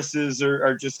choruses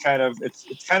are just kind of it's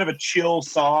kind of a chill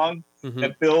song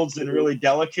that builds in really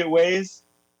delicate ways,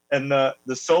 and the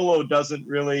solo doesn't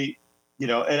really,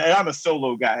 and I'm a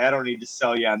solo guy. I don't need to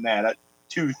sell you on that.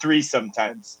 2, 3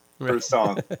 sometimes per Right.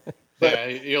 song. Yeah,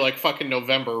 you're like fucking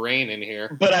November Rain in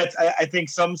here. But I think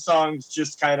some songs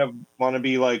just kind of want to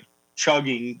be like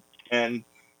chugging, and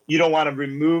you don't want to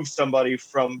remove somebody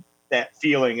from that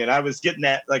feeling. And I was getting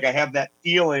that, like, I have that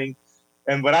feeling.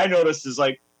 And what I noticed is,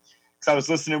 like, because I was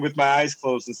listening with my eyes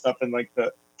closed and stuff, and like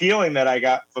the feeling that I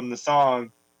got from the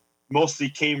song mostly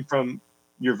came from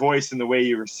your voice and the way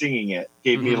you were singing it.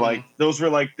 Gave me, like, those were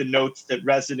like the notes that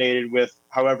resonated with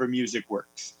however music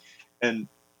works. And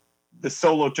the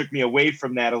solo took me away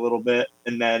from that a little bit.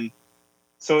 And then,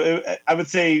 so I would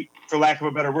say, for lack of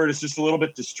a better word, it's just a little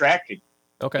bit distracting.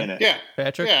 Okay. In it. Yeah.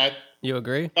 Patrick, Yeah. you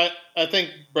agree? I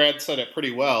think Brad said it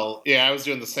pretty well. Yeah, I was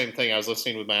doing the same thing. I was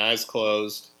listening with my eyes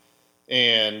closed.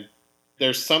 And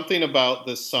there's something about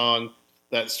this song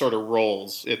that sort of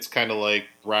rolls. It's kind of like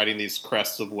riding these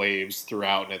crests of waves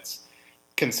throughout, and it's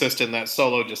consistent. That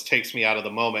solo just takes me out of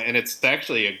the moment. And it's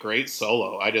actually a great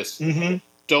solo. I just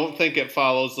don't think it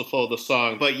follows the flow of the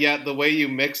song. But yet, the way you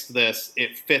mixed this,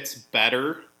 it fits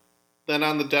better than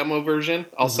on the demo version.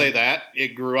 I'll say that. It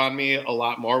grew on me a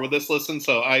lot more with this listen.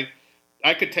 So I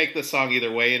could take the song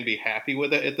either way and be happy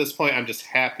with it at this point. I'm just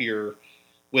happier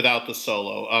without the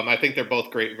solo. I think they're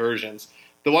both great versions.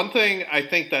 The one thing I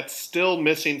think that's still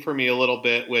missing for me a little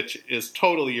bit, which is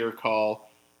totally your call,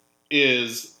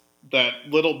 is that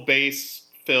little bass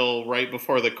fill right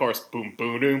before the chorus, boom,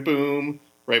 boom, boom, boom,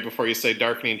 right before you say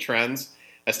darkening trends.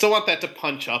 I still want that to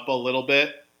punch up a little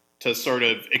bit to sort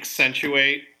of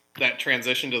accentuate that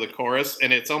transition to the chorus.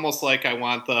 And it's almost like I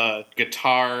want the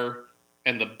guitar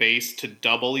and the bass to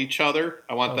double each other.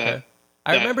 I want that.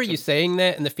 I remember you saying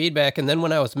that in the feedback, and then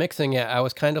when I was mixing it, I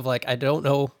was kind of like, I don't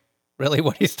know really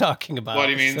what he's talking about. What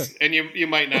he means, and you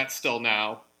might not still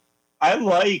now. I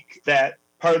like that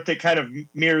part that kind of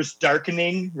mirrors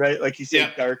darkening, right? Like you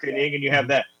say, darkening, and you have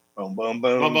that boom, boom,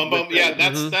 boom, boom, boom, boom. Yeah,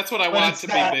 that's what I want to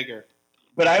be bigger.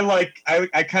 But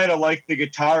I kind of like the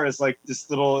guitar as like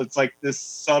this little, it's like this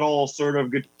subtle sort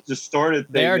of distorted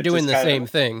thing. They are doing the same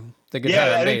thing. The guitar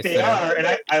and bass. I think they are,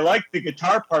 and I like the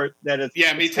guitar part that it's.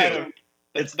 Yeah, me too.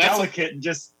 It's delicate and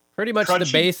just pretty much crunchy.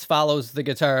 The bass follows the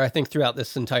guitar, I think, throughout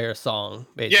this entire song,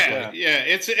 basically. Yeah.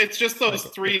 It's just those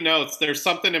three notes. There's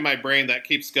something in my brain that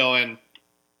keeps going.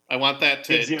 I want that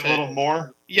to gives you a little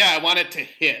more. Yeah, I want it to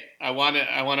hit. I want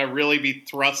to really be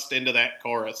thrust into that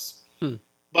chorus.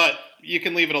 But you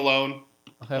can leave it alone.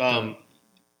 I'll have to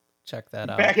check that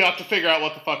out. You have to figure out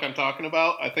what the fuck I'm talking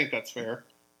about. I think that's fair.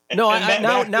 No,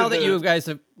 now that you guys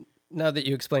have. Now that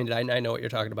you explained it, I know what you're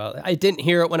talking about. I didn't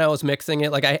hear it when I was mixing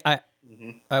it. Like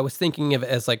I was thinking of it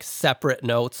as like separate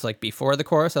notes, like before the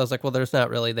chorus. I was like, well, there's not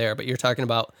really there, but you're talking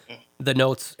about the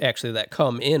notes actually that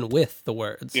come in with the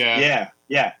words. Yeah.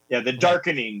 The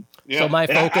darkening. Yeah. So my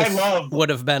focus would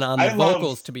have been on the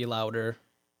vocals to be louder.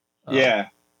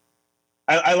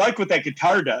 I like what that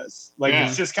guitar does. Like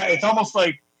it's just kind of, it's almost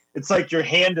like it's like your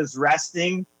hand is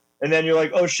resting, and then you're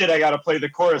like, oh shit, I got to play the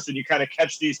chorus, and you kind of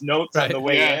catch these notes on the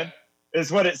way in. Is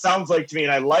what it sounds like to me,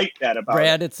 and I like that about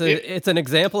Brad, it. It's an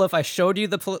example. If I showed you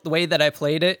the way that I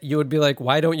played it, you would be like,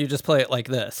 why don't you just play it like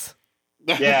this?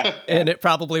 Yeah. And it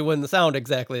probably wouldn't sound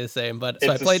exactly the same, but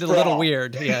so I played it a little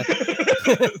weird. Yeah.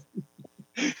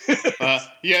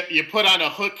 You put on a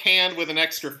hook hand with an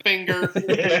extra finger.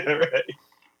 Yeah, right.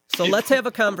 So let's have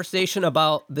a conversation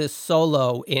about this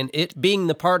solo and it being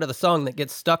the part of the song that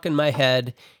gets stuck in my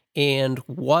head and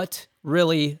what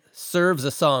really serves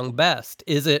a song best.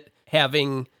 Is it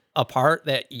having a part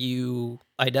that you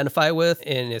identify with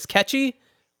and is catchy?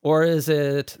 Or is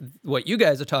it what you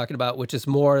guys are talking about, which is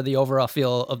more the overall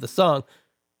feel of the song,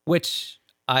 which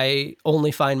I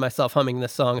only find myself humming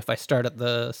this song if I start at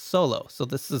the solo. So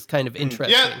this is kind of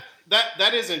interesting. Yeah,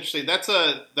 that is interesting. That's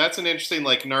an interesting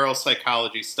like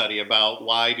neuropsychology study about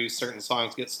why do certain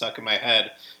songs get stuck in my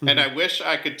head. Mm-hmm. And I wish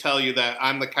I could tell you that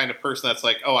I'm the kind of person that's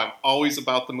like, oh, I'm always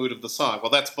about the mood of the song.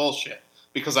 Well, that's bullshit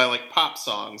because I like pop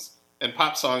songs, and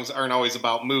pop songs aren't always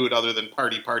about mood other than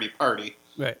party, party, party.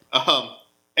 Right.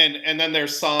 And then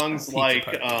there's songs like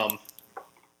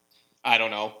I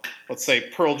don't know, let's say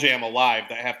Pearl Jam Alive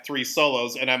that have 3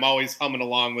 solos, and I'm always humming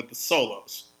along with the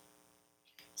solos.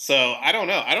 So I don't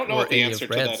know. I don't know what the answer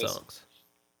to that songs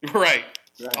is. Right.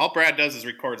 All Brad does is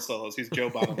record solos. He's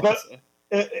Joe Bonamassa.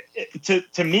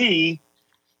 To me,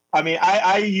 I mean,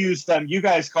 I use them. You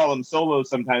guys call them solos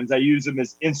sometimes. I use them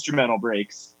as instrumental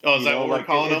breaks. Oh, is that what we're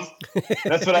calling them?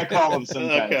 That's what I call them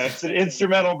sometimes. Okay. It's an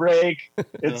instrumental break.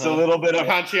 It's a little bit of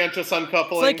conscientious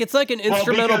uncoupling. It's like an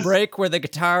instrumental break where the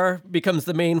guitar becomes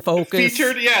the main focus.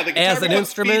 Featured, yeah, the guitar as an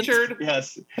instrument. Featured.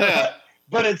 Yes. Yeah.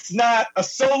 But it's not a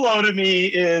solo to me.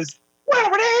 Is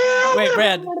wait,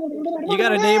 Brad, you got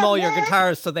to name all your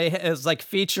guitars so they is like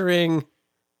featuring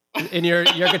And your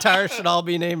guitar should all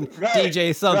be named Right,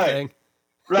 DJ something.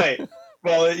 Right.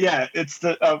 Well, yeah, it's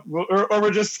the or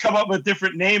we'll just come up with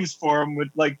different names for them with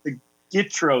like the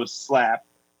Gitro slap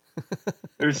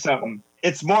or something.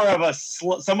 It's more of a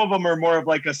some of them are more of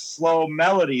like a slow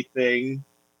melody thing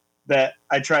that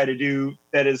I try to do.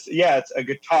 That is, it's a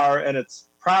guitar and it's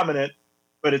prominent,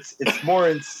 but it's more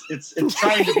it's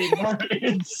trying to be more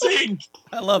in sync.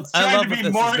 I love to where be this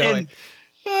is more going.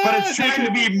 but it's trying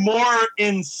to be more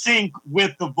in sync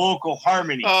with the vocal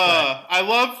harmony. I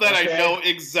love that Okay. I know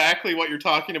exactly what you're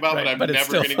talking about, Right, but I'm but it's never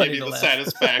still going to funny give you to the laugh.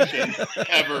 satisfaction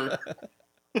ever.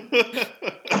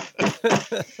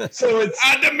 So it's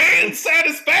I demand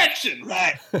satisfaction.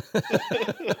 right.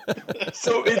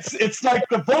 So it's like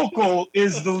the vocal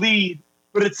is the lead,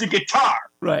 but it's a guitar.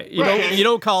 Right. You Right.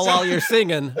 don't call while you're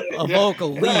singing a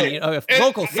vocal Right. lead, a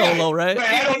vocal solo, right?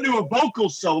 I don't do a vocal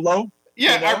solo.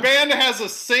 Yeah, You know? our band has a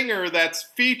singer that's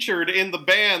featured in the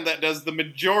band that does the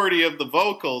majority of the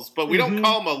vocals, but we don't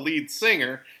call him a lead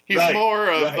singer. He's Right, more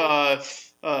of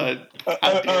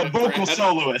A vocal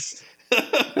soloist.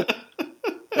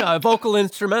 Yeah, a vocal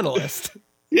instrumentalist.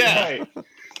 Yeah.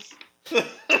 Right.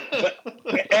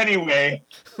 But anyway,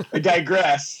 I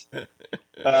digress.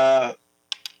 I'm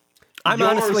Your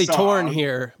honestly song. torn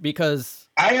here because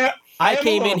I I am a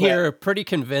came in little here pretty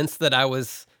convinced that I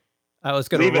was going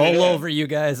to Leaving it roll in. over you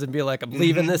guys and be like, I'm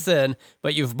leaving this in,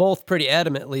 but you've both pretty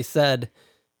adamantly said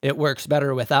it works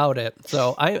better without it.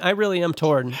 So I really am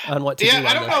torn on what to do Yeah, on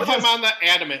I don't this. know if I'm on the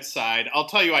adamant side. I'll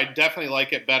tell you, I definitely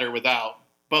like it better without.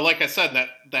 But like I said,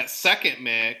 that second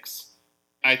mix,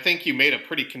 I think you made a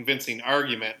pretty convincing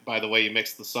argument by the way you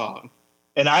mixed the song.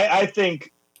 And I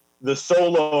think the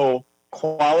solo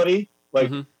quality, like,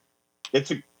 Mhm.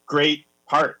 it's a great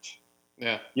part,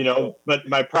 Yeah. you know, but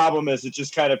my problem is it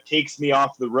just kind of takes me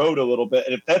off the road a little bit.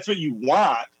 And if that's what you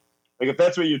want, like if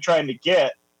that's what you're trying to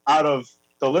get out of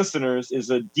the listeners is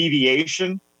a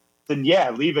deviation, then yeah,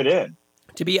 leave it in.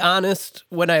 To be honest,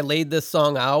 when I laid this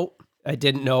song out, I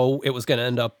didn't know it was going to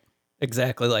end up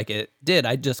exactly like it did.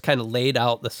 I just kind of laid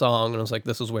out the song and I was like,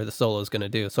 this is where the solo is going to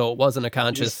do. So it wasn't a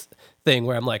conscious thing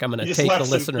where I'm like, I'm going You to just take the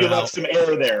left listener you out. left some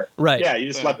air there. Right. Yeah, you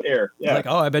just Yeah. left air. Yeah. Like,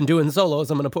 oh, I've been doing solos.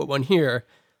 I'm going to put one here.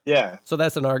 Yeah. So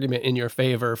that's an argument in your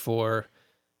favor for,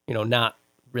 not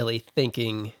really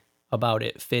thinking about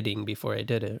it fitting before I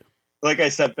did it. Like I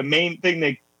said, the main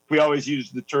thing we always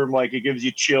use the term like it gives you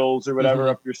chills or whatever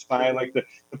Mhm. up your spine. Like the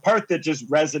part that just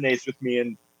resonates with me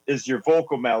and is your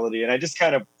vocal melody. And I just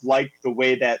kind of like the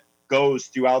way that goes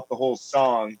throughout the whole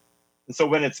song. And so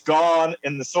when it's gone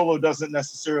and the solo doesn't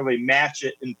necessarily match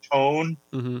it in tone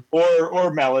Mm-hmm.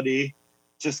 or melody,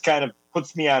 just kind of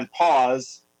puts me on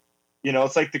pause.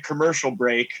 It's like the commercial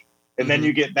break, and then Mhm.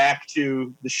 you get back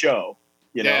to the show.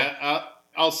 Yeah,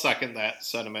 I'll second that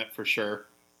sentiment for sure.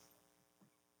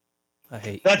 I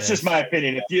hate That's this. just my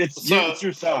opinion. It's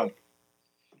your song.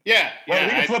 Yeah, Well, we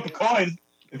yeah. can flip a coin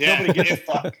if Yeah. nobody gives a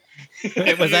fuck.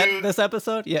 Was that you- this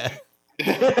episode? Yeah.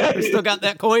 We still got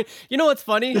that coin. You know what's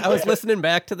funny? I was listening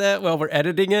back to that while we're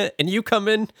editing it, and you come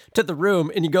in to the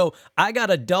room and you go, I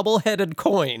got a double-headed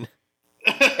coin.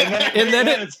 And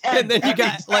then you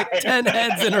got like 10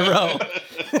 heads in a row.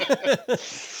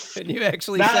 And you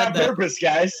actually Not said on that. purpose,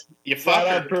 guys. You Not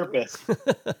on fucker. purpose.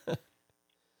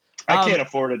 I Um, can't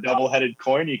afford a double-headed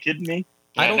coin. Are you kidding me?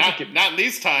 I don't not in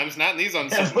these times, not in these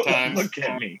uncertain times. Look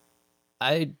at me.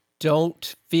 I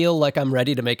don't feel like I'm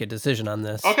ready to make a decision on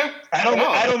this. Okay.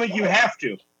 I don't think you have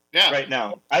to Yeah. right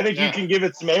now. I think Yeah. you can give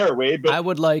it some airway, but I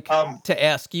would like um, to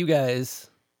ask you guys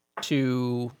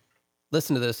to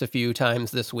listen to this a few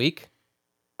times this week.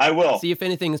 I will. See if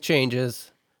anything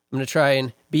changes. I'm going to try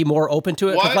and be more open to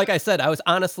it. 'Cause What? like I said, I was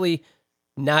honestly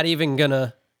not even going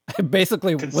to. I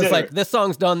basically was Consider like, it. this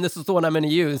song's done. This is the one I'm going to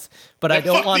use. But I Yeah,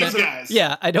 don't fuck want these to. guys.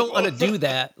 Yeah, I don't want to do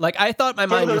that. Like, I thought my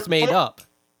mind was made up.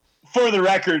 For the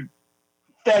record,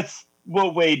 that's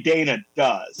what Wade Dana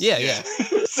does. Yeah, yeah.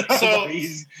 so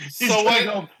he's So gonna what-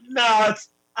 go, no,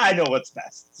 I know what's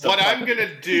best. So What I'm going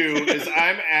to do is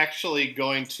I'm actually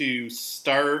going to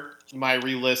start my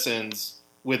re-listens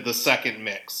with the second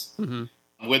mix, hmm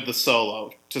with the solo,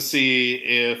 to see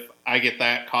if I get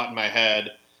that caught in my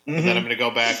head. Mhm. And then I'm going to go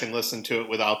back and listen to it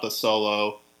without the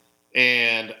solo.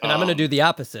 And And I'm going to do the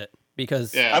opposite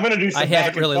because Yeah. I'm gonna do some I haven't back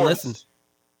and really forth. listened.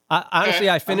 honestly, Okay.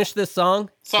 I finished this song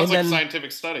Sounds and like a then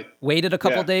scientific study. waited a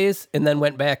couple Yeah. days and then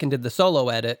went back and did the solo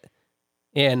edit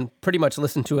and pretty much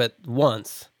listened to it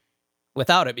once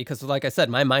without it because, like I said,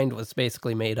 my mind was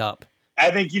basically made up.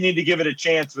 I think you need to give it a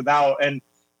chance without and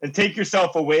take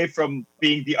yourself away from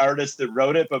being the artist that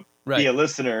wrote it, but be Right. a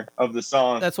listener of the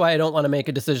song. That's why I don't want to make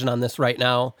a decision on this right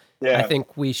now. yeah. I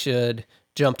think we should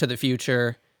jump to the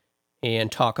future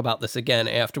and talk about this again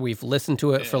after we've listened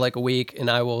to it for like a week, and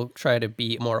I will try to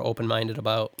be more open-minded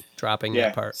about dropping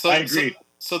that part. I agree.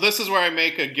 So this is where I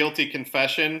make a guilty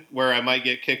confession where I might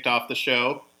get kicked off the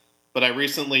show, but I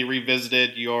recently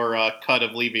revisited your cut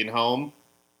of Leaving Home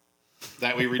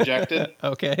that we rejected.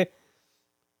 Okay.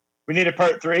 We need a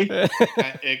part 3.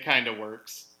 It kind of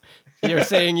works. You're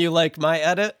saying you like my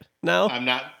edit now? I'm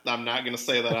not going to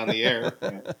say that on the air.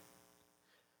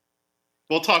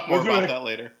 We'll talk more about that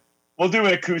later. We'll do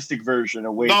an acoustic version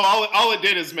of Wait. No, all it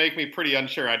did is make me pretty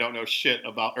unsure I don't know shit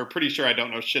about, or pretty sure I don't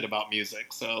know shit about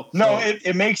music. So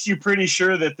it makes you pretty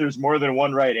sure that there's more than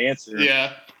one right answer.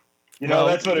 Yeah.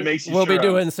 That's what it makes you We'll sure be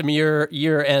doing some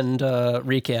year-end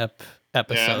recap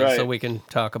episodes, right. so we can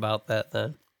talk about that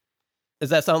then.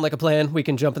 Does that sound like a plan? We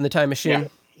can jump in the time machine. Yeah.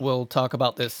 We'll talk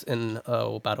about this in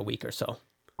about a week or so.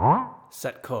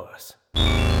 Set course.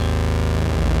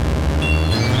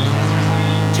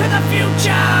 To the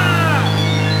future!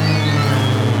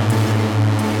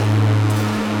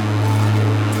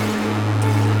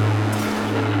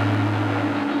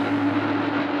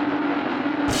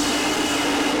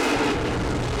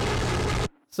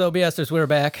 So, BSers, we're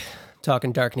back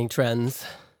talking Darkening Trends.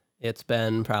 It's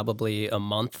been probably a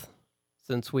month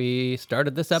since we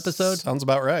started this episode. Sounds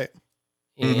about right.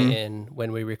 And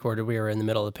when we recorded, we were in the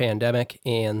middle of the pandemic.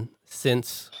 And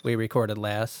since we recorded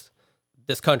last,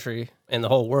 this country and the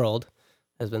whole world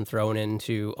has been thrown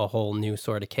into a whole new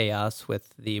sort of chaos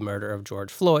with the murder of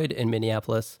George Floyd in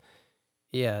Minneapolis.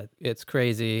 Yeah, it's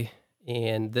crazy.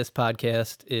 And this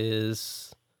podcast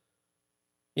is,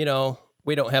 we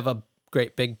don't have a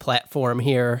great big platform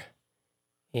here.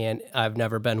 And I've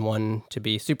never been one to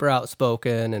be super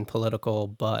outspoken and political,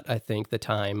 but I think the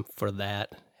time for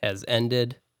that has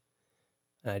ended.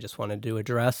 I just wanted to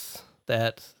address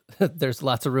that there's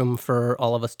lots of room for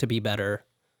all of us to be better.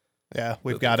 Yeah,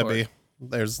 we've got to be.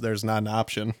 There's not an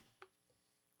option.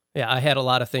 Yeah, I had a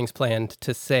lot of things planned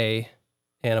to say,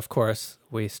 and of course,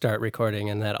 we start recording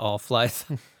and that all flies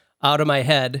out of my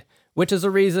head, which is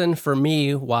a reason for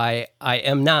me why I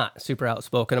am not super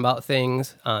outspoken about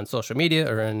things on social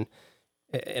media or in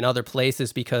other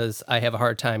places, because I have a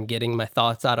hard time getting my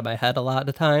thoughts out of my head a lot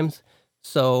of times.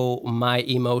 So my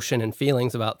emotion and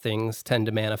feelings about things tend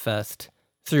to manifest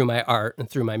through my art and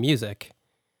through my music.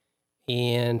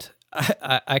 And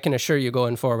I can assure you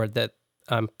going forward that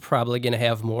I'm probably going to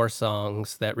have more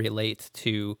songs that relate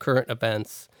to current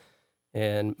events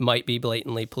and might be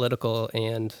blatantly political.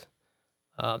 And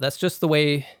that's just the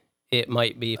way it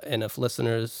might be. And if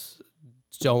listeners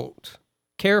don't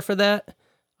care for that,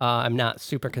 I'm not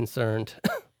super concerned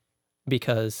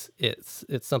because it's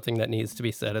something that needs to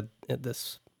be said at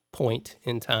this point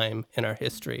in time in our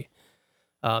history.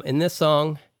 In this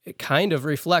song, it kind of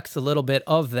reflects a little bit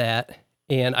of that.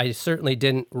 And I certainly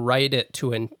didn't write it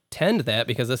to intend that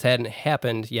because this hadn't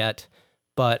happened yet.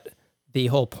 But the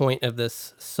whole point of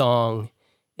this song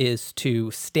is to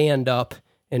stand up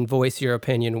and voice your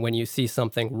opinion when you see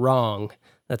something wrong.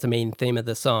 That's the main theme of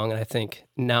the song. And I think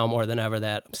now more than ever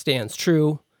that stands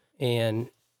true and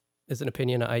is an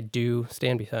opinion I do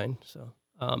stand behind. So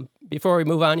before we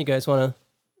move on, you guys want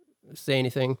to say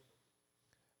anything?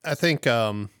 I think,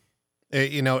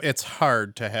 it's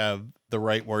hard to have the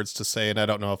right words to say, and I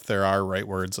don't know if there are right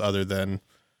words other than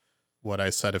what I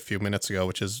said a few minutes ago,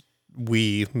 which is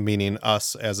we, meaning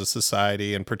us as a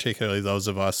society, and particularly those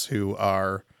of us who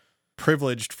are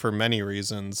privileged for many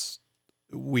reasons,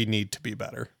 we need to be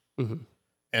better. Mm-hmm.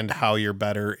 And how you're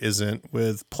better isn't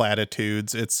with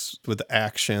platitudes, it's with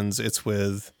actions, it's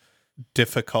with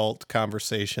difficult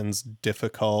conversations,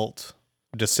 difficult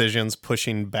decisions,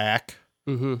 pushing back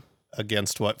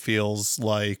against what feels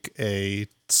like a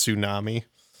tsunami.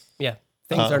 Yeah,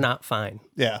 things are not fine.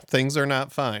 Yeah, things are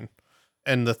not fine.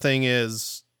 And the thing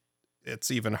is,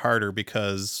 it's even harder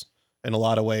because in a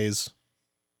lot of ways,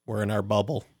 we're in our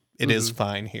bubble. It is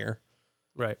fine here.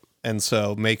 Right. And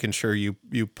so making sure you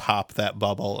pop that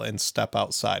bubble and step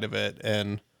outside of it.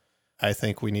 And I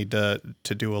think we need to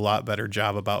do a lot better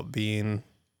job about being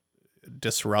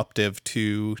disruptive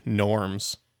to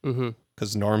norms,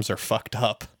 because norms are fucked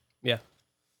up. Yeah.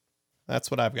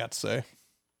 That's what I've got to say.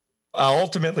 I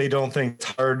ultimately don't think it's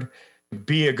hard to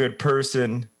be a good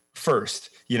person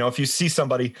first. If you see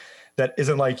somebody that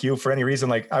isn't like you for any reason,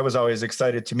 like I was always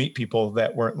excited to meet people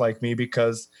that weren't like me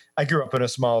because I grew up in a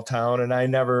small town and I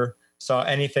never saw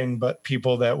anything but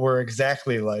people that were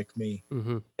exactly like me.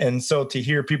 And so to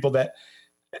hear people that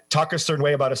talk a certain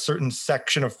way about a certain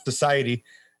section of society,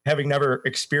 having never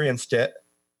experienced it,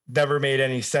 never made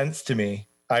any sense to me.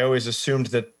 I always assumed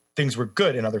that things were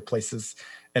good in other places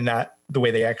and not the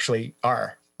way they actually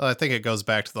are. Well, I think it goes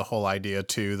back to the whole idea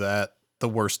too, that the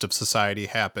worst of society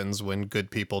happens when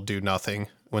good people do nothing,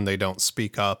 when they don't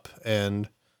speak up. And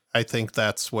I think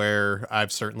that's where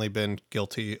I've certainly been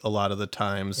guilty a lot of the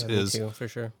times, Me is too, for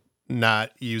sure.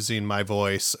 not using my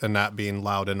voice and not being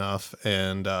loud enough.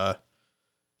 And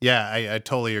yeah, I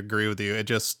totally agree with you. It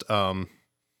just, Brad,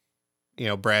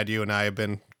 you and I have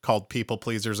been called people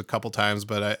pleasers a couple times,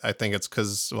 but I think it's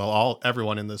because, well,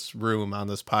 everyone in this room on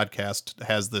this podcast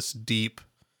has this deep,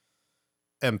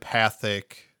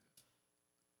 empathic,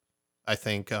 I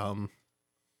think,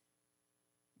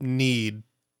 need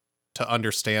to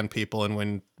understand people.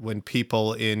 And when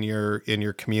people in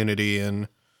your community and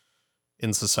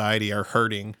in society are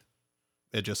hurting,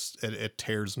 it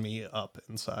tears me up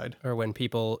inside. Or when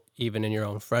people, even in your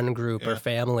own friend group or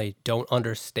family, don't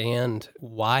understand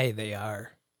why they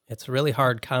are. It's a really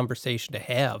hard conversation to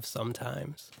have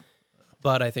sometimes.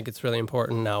 But I think it's really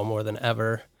important now more than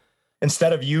ever.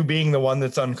 Instead of you being the one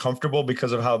that's uncomfortable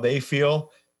because of how they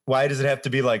feel, why does it have to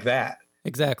be like that?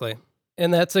 Exactly.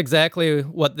 And that's exactly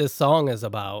what this song is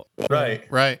about.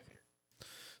 Right.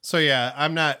 So yeah,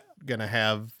 I'm not going to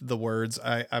have the words.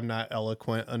 I'm not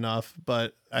eloquent enough,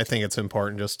 but I think it's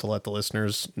important just to let the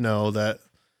listeners know that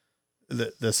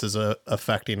this is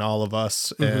affecting all of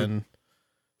us. Mm-hmm. And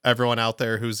everyone out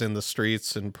there who's in the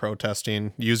streets and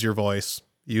protesting, use your voice,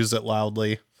 use it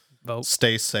loudly, vote,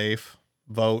 stay safe,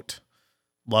 vote,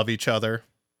 love each other.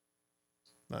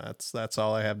 That's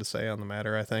all I have to say on the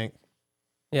matter, I think.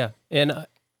 Yeah. And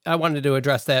I wanted to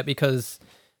address that because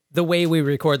the way we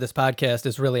record this podcast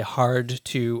is really hard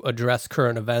to address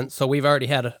current events. So we've already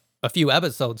had a few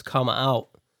episodes come out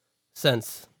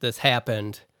since this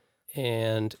happened,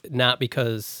 and not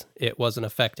because it wasn't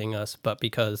affecting us, but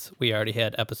because we already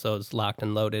had episodes locked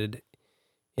and loaded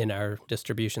in our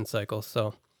distribution cycle.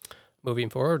 So moving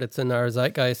forward, it's in our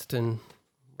zeitgeist, and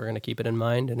we're going to keep it in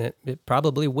mind, and it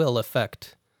probably will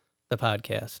affect the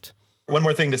podcast. One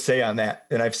more thing to say on that,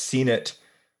 and I've seen it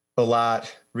a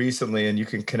lot recently, and you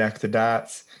can connect the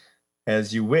dots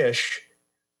as you wish,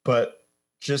 but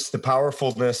just the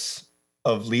powerfulness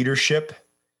of leadership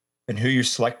and who you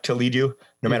select to lead you,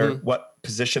 no matter what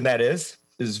position that is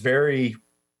very,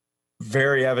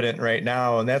 very evident right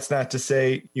now. And that's not to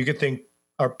say, you can think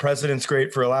our president's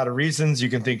great for a lot of reasons. You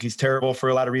can think he's terrible for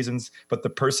a lot of reasons, but the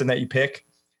person that you pick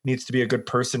needs to be a good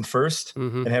person first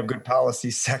and have good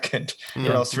policies second,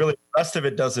 or else really the rest of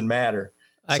it doesn't matter.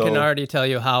 I can already tell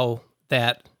you how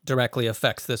that directly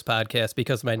affects this podcast,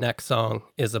 because my next song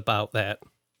is about that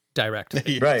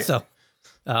directly. Right. So,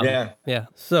 yeah.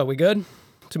 So we good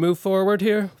to move forward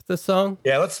here with this song?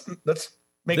 Yeah, let's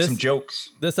make some jokes.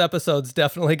 This episode's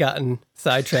definitely gotten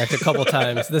sidetracked a couple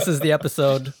times. This is the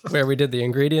episode where we did the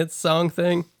ingredients song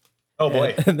thing. Oh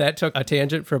boy. And that took a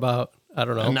tangent for about, I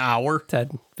don't know, an hour,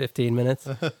 10, 15 minutes.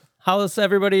 How's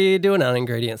everybody doing on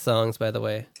ingredient songs, by the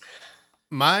way?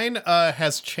 Mine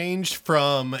has changed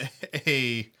from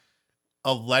a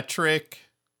electric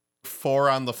 4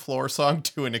 on the floor song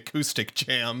to an acoustic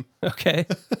jam. Okay.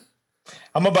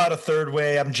 I'm about a third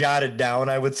way. I'm jotted down,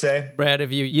 I would say. Brad,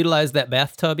 have you utilized that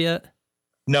bathtub yet?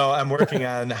 No, I'm working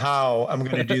on how I'm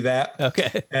going to do that.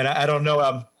 Okay. And I don't know.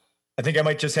 I think I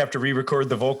might just have to re-record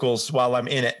the vocals while I'm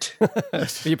in it.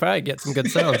 You probably get some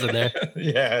good sounds in there.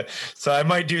 Yeah. So I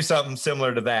might do something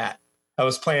similar to that. I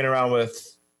was playing around with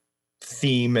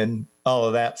theme and all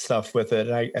of that stuff with it.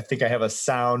 And I think I have a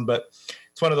sound, but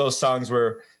it's one of those songs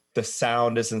where the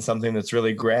sound isn't something that's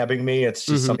really grabbing me. It's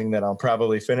just something that I'll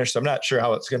probably finish. So I'm not sure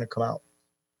how it's going to come out.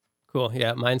 Cool.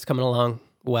 Yeah, mine's coming along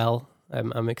well.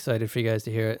 I'm excited for you guys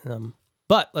to hear it.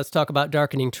 But let's talk about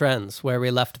Darkening Trends, where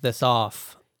we left this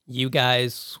off. You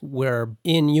guys were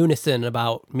in unison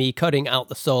about me cutting out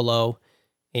the solo,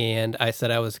 and I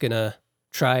said I was going to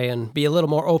try and be a little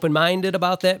more open-minded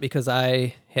about that because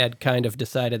I had kind of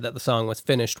decided that the song was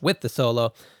finished with the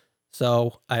solo.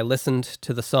 So I listened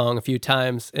to the song a few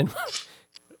times, and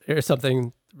there's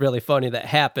something really funny that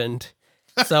happened.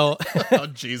 So oh,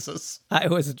 Jesus. I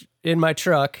was in my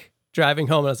truck driving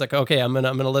home, and I was like, okay, I'm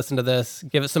gonna listen to this,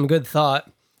 give it some good thought.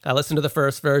 I listened to the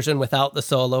first version without the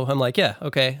solo. I'm like, yeah,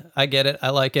 okay, I get it. I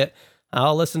like it.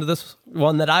 I'll listen to this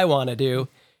one that I want to do.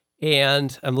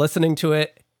 And I'm listening to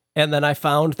it, and then I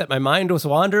found that my mind was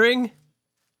wandering,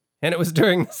 and it was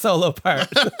during the solo part.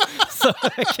 So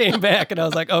I came back, and I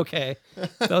was like, okay,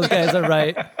 those guys are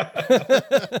right.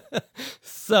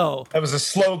 So that was a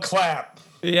slow clap.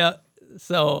 Yeah.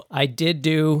 So I did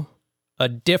do a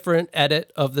different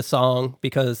edit of the song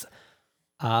because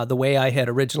the way I had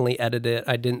originally edited it,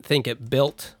 I didn't think it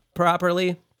built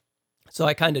properly. So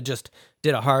I kind of just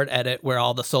did a hard edit where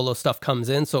all the solo stuff comes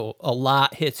in. So a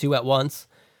lot hits you at once.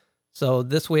 So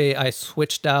this way I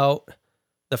switched out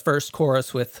the first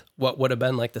chorus with what would have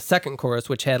been like the second chorus,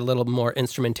 which had a little more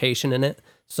instrumentation in it.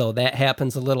 So that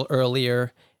happens a little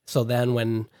earlier. So then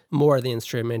when more of the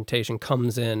instrumentation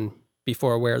comes in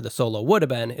before where the solo would have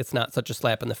been, it's not such a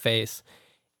slap in the face.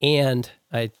 And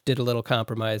I did a little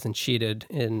compromise and cheated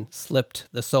and slipped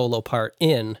the solo part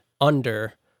in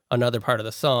under another part of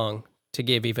the song to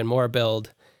give even more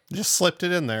build. Just slipped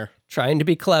it in there. Trying to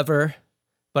be clever,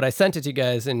 but I sent it to you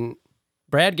guys and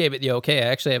Brad gave it the okay. I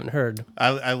actually haven't heard.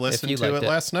 I listened to it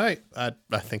last night. I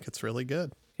think it's really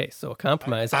good. Okay, so a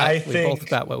compromise. I We think- both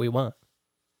got what we want.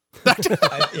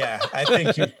 I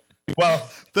think you. Well,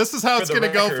 This is how For it's the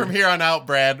going to go record- from here on out,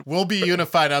 Brad. We'll be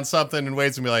unified on something and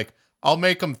Wade's going to be like, I'll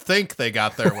make them think they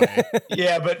got their way.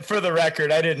 yeah, but for the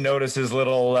record, I didn't notice his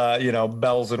little,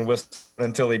 bells and whistles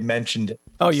until he mentioned it.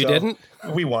 Oh, you So, didn't?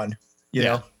 We won. You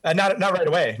Yeah. know, not right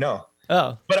away. No.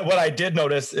 Oh, But what I did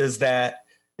notice is that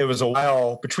it was a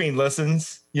while between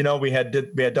listens. You know, we had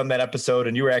done that episode,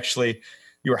 and you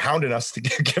were hounding us to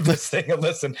give this thing a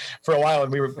listen for a while,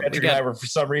 and Patrick and I were for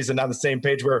some reason on the same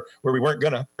page where we weren't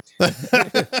gonna.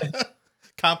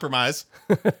 Compromise.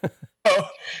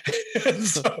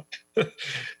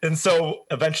 and so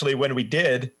eventually, when we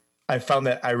did, I found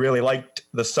that I really liked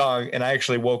the song, and I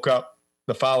actually woke up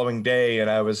the following day and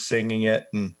I was singing it.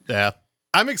 And Yeah.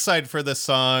 I'm excited for this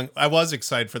song. I was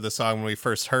excited for the song when we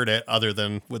first heard it, other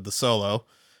than with the solo.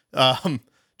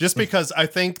 Just because I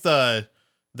think the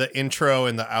intro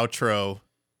and the outro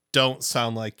don't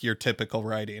sound like your typical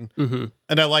writing. mm-hmm.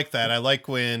 And I like that. I like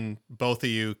when both of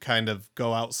you kind of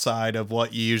go outside of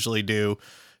what you usually do.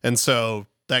 And so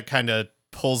that kind of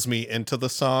pulls me into the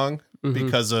song Mhm.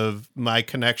 because of my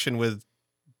connection with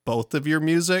both of your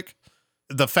music.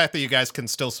 The fact that you guys can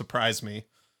still surprise me,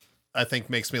 I think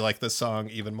makes me like this song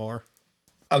even more.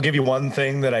 I'll give you one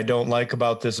thing that I don't like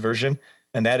about this version,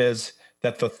 and that is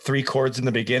that the 3 chords in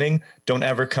the beginning don't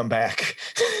ever come back.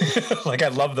 Like I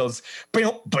love those.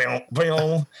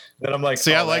 And I'm like,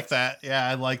 See, oh, I like that. Yeah,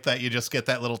 I like that. You just get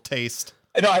that little taste.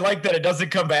 No, I like that it doesn't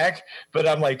come back, but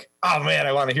I'm like, oh man,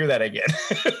 I want to hear that again.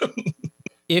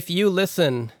 If you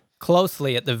listen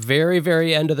closely at the very,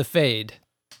 very end of the fade,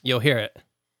 you'll hear it.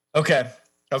 Okay.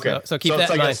 So keep it's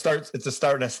that in like mind. it's a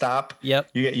start and a stop. Yep.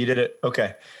 You did it.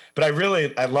 Okay. But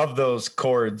I love those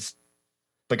chords.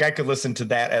 Like I could listen to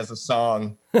that as a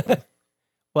song.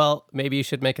 Well, maybe you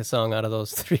should make a song out of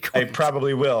those 3 I chords.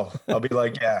 probably will. I'll be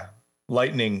like, yeah,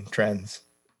 lightning trends.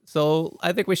 So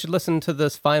I think we should listen to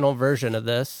this final version of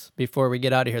this before we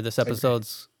get out of here. This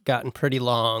episode's gotten pretty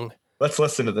long. Let's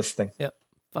listen to this thing. Yep.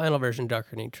 Final version,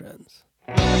 Darkening Trends.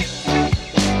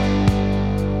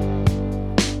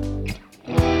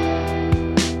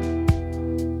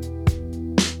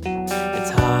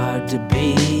 It's hard to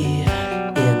be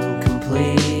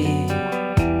incomplete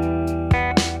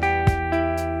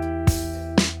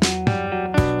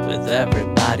with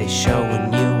everybody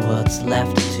showing you what's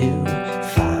left to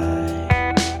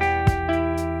find.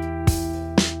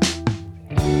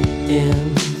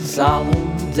 In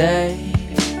solemn day,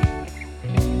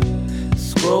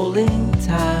 scrolling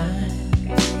time,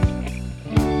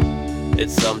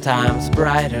 it's sometimes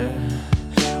brighter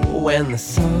when the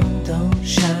sun don't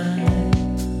shine.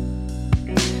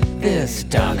 This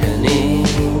darkening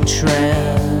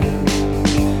trend,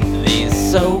 these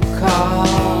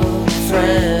so-called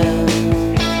friends,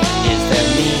 is there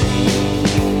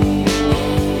meaning?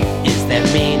 Is there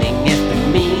meaning if the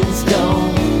means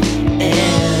don't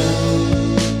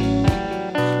end?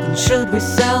 And should we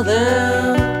sell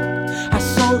them our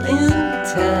soul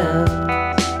intent?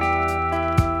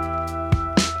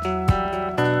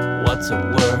 What's it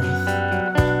worth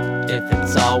if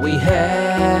it's all we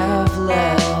have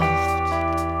left?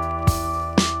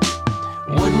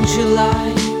 Wouldn't you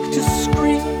like to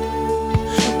scream?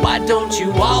 Why don't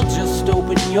you all just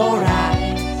open your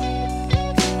eyes?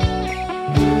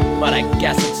 But I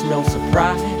guess it's no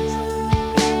surprise,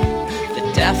 the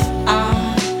deaf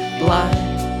are blind.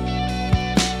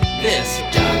 This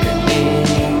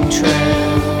darkening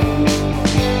trend,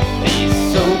 these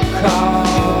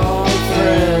so-called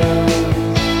friends,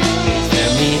 is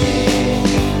there meaning?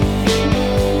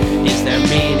 Is there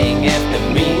meaning if the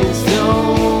means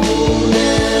don't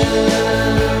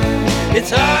end?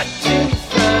 It's hard to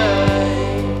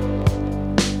find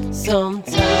sometimes.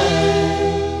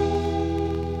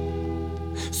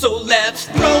 So let's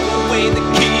throw away the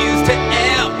keys to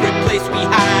every place we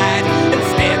hide and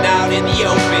stand out in the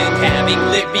open, having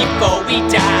lived before we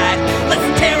died. Let's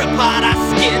tear apart our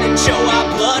skin and show our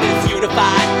blood is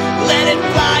unified. Let it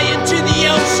fly into the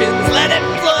oceans, let it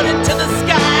flood into the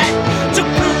sky to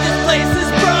prove this place is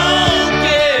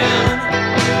broken.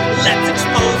 Let's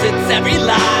expose its every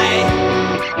lie.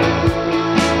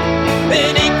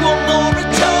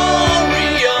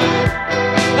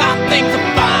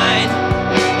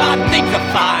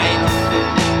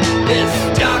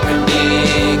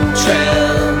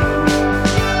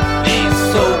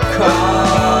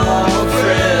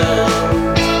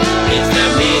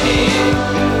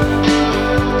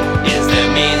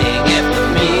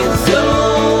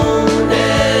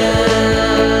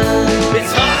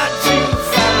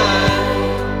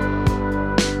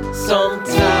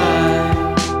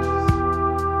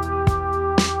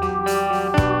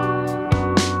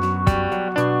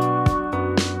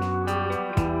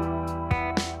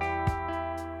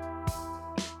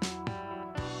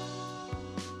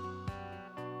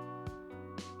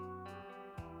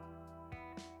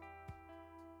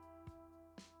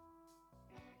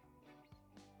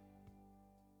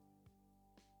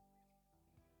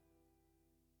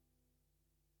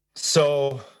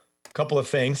 So, a couple of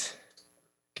things.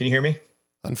 Can you hear me?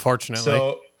 Unfortunately.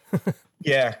 So,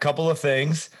 yeah, a couple of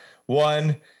things.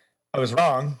 One, I was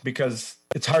wrong because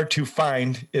it's hard to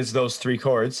find is those 3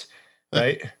 chords,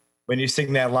 right? When you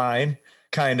sing that line,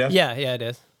 kind of. Yeah, it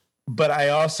is. But I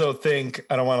also think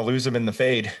I don't want to lose them in the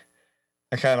fade.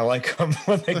 I kind of like them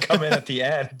when they come in at the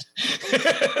end.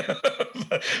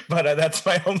 but that's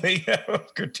my only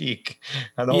critique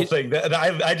on the whole thing.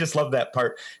 I just love that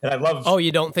part. And I love... Oh,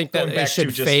 you don't think that it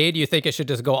should fade? You think it should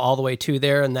just go all the way to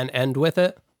there and then end with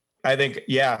it? I think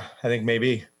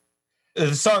maybe.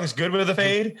 The song's good with a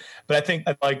fade, but I think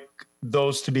I'd like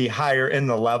those to be higher in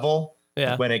the level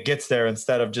when it gets there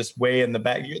instead of just way in the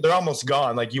back. They're almost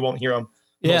gone. Like you won't hear them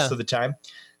most of the time.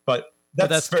 But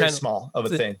that's very small of a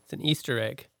thing. It's an Easter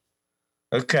egg.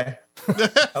 Okay.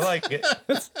 I like it.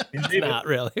 It's not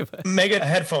really. But. Make it a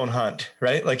headphone hunt,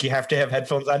 right? Like you have to have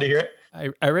headphones on to hear it.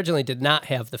 I originally did not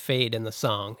have the fade in the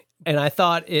song, and I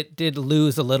thought it did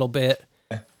lose a little bit.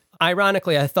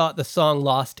 Ironically, I thought the song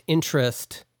lost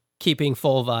interest keeping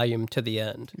full volume to the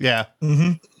end. Yeah.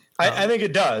 Mm-hmm. I think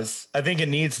it does. I think it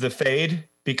needs the fade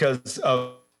because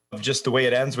of just the way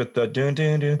it ends with the dun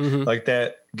dun dun, like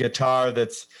that guitar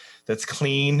that's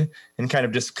clean and kind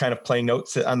of playing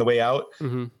notes on the way out.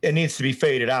 Mm-hmm. It needs to be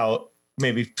faded out.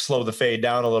 Maybe slow the fade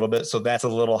down a little bit so that's a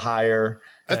little higher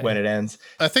when it ends.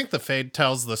 I think the fade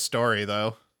tells the story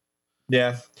though.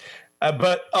 Yeah,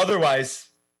 but otherwise,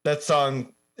 that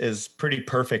song is pretty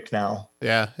perfect now.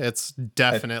 Yeah, it's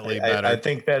definitely better. I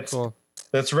think that's cool.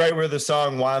 That's right where the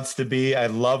song wants to be. I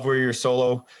love where your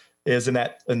solo is in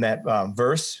that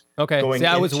verse. Okay. See,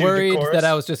 I was worried that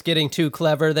I was just getting too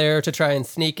clever there to try and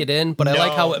sneak it in, but I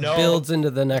like how it builds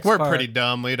into the next part. We're pretty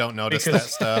dumb. We don't notice that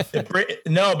stuff. But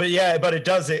it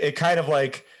does. It kind of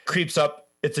like creeps up.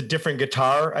 It's a different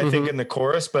guitar, I think, in the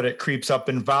chorus, but it creeps up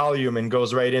in volume and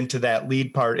goes right into that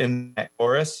lead part in that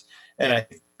chorus. And I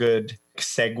think good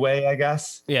segue, I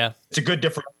guess. Yeah. It's a good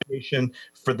differentiation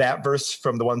for that verse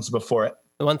from the ones before it.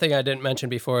 The one thing I didn't mention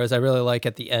before is I really like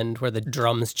at the end where the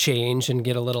drums change and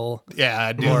get a little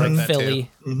I do more like that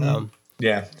Philly. Too. Mm-hmm.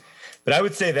 Yeah. But I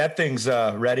would say that thing's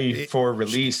ready for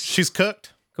release. She's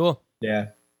cooked. Cool. Yeah.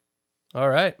 All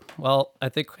right. Well, I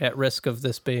think at risk of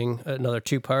this being another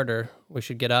 2-parter, we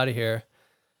should get out of here.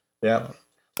 Yeah.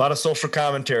 A lot of social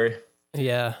commentary.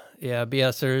 Yeah.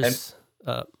 BSers.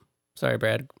 Sorry,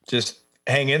 Brad. Just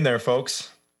hang in there,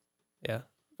 folks. Yeah.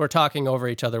 We're talking over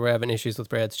each other. We're having issues with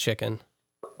Brad's chicken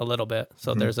a little bit.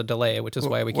 So there's a delay, which is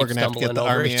why we keep stumbling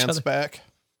over each other. Back.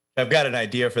 I've got an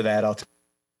idea for that. I'll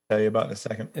tell you about in a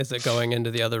second. Is it going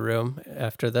into the other room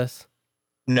after this?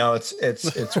 No, it's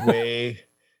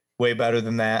way better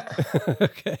than that.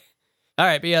 Okay. All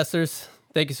right, BSers.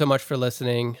 Thank you so much for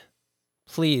listening.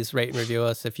 Please rate and review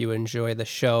us if you enjoy the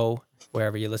show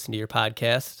wherever you listen to your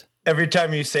podcast. Every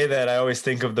time you say that, I always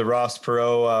think of the Ross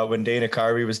Perot when Dana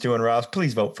Carvey was doing Ross.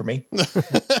 Please vote for me.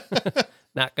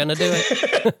 Not gonna do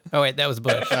it. Oh wait, that was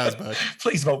Bush.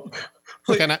 Please vote.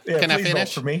 Can I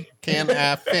finish? For me? Can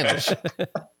I finish?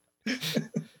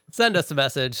 Send us a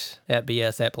message at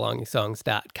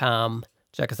bs@belongingsongs.com.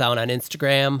 Check us out on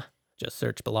Instagram. Just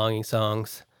search Belonging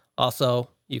Songs. Also,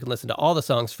 you can listen to all the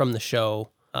songs from the show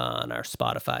on our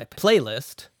Spotify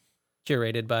playlist,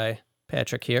 curated by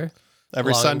Patrick here.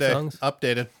 Every Belonging Sunday, songs.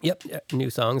 updated. Yep, new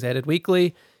songs added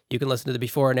weekly. You can listen to the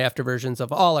before and after versions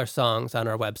of all our songs on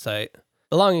our website,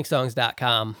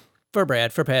 belongingsongs.com. For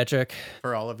Brad, for Patrick.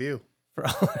 For all of you.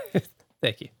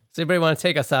 Thank you. Does anybody want to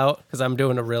take us out? Because I'm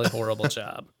doing a really horrible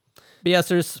job.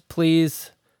 BSers,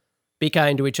 please be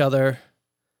kind to each other,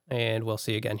 and we'll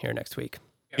see you again here next week.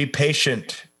 Be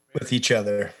patient with each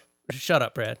other. Shut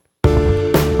up, Brad.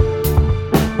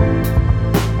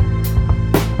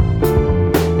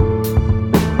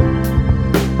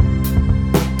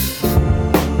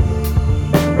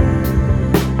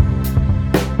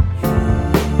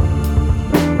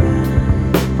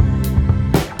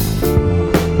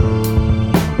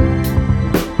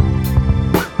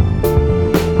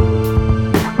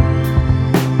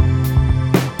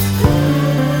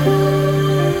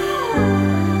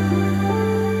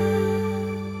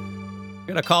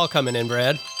 Got a call coming in,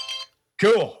 Brad.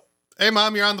 Cool. Hey,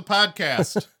 Mom, you're on the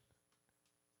podcast.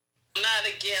 Not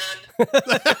again.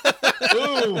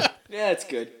 Ooh. That's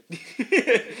good.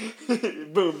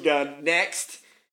 Boom, done. Next.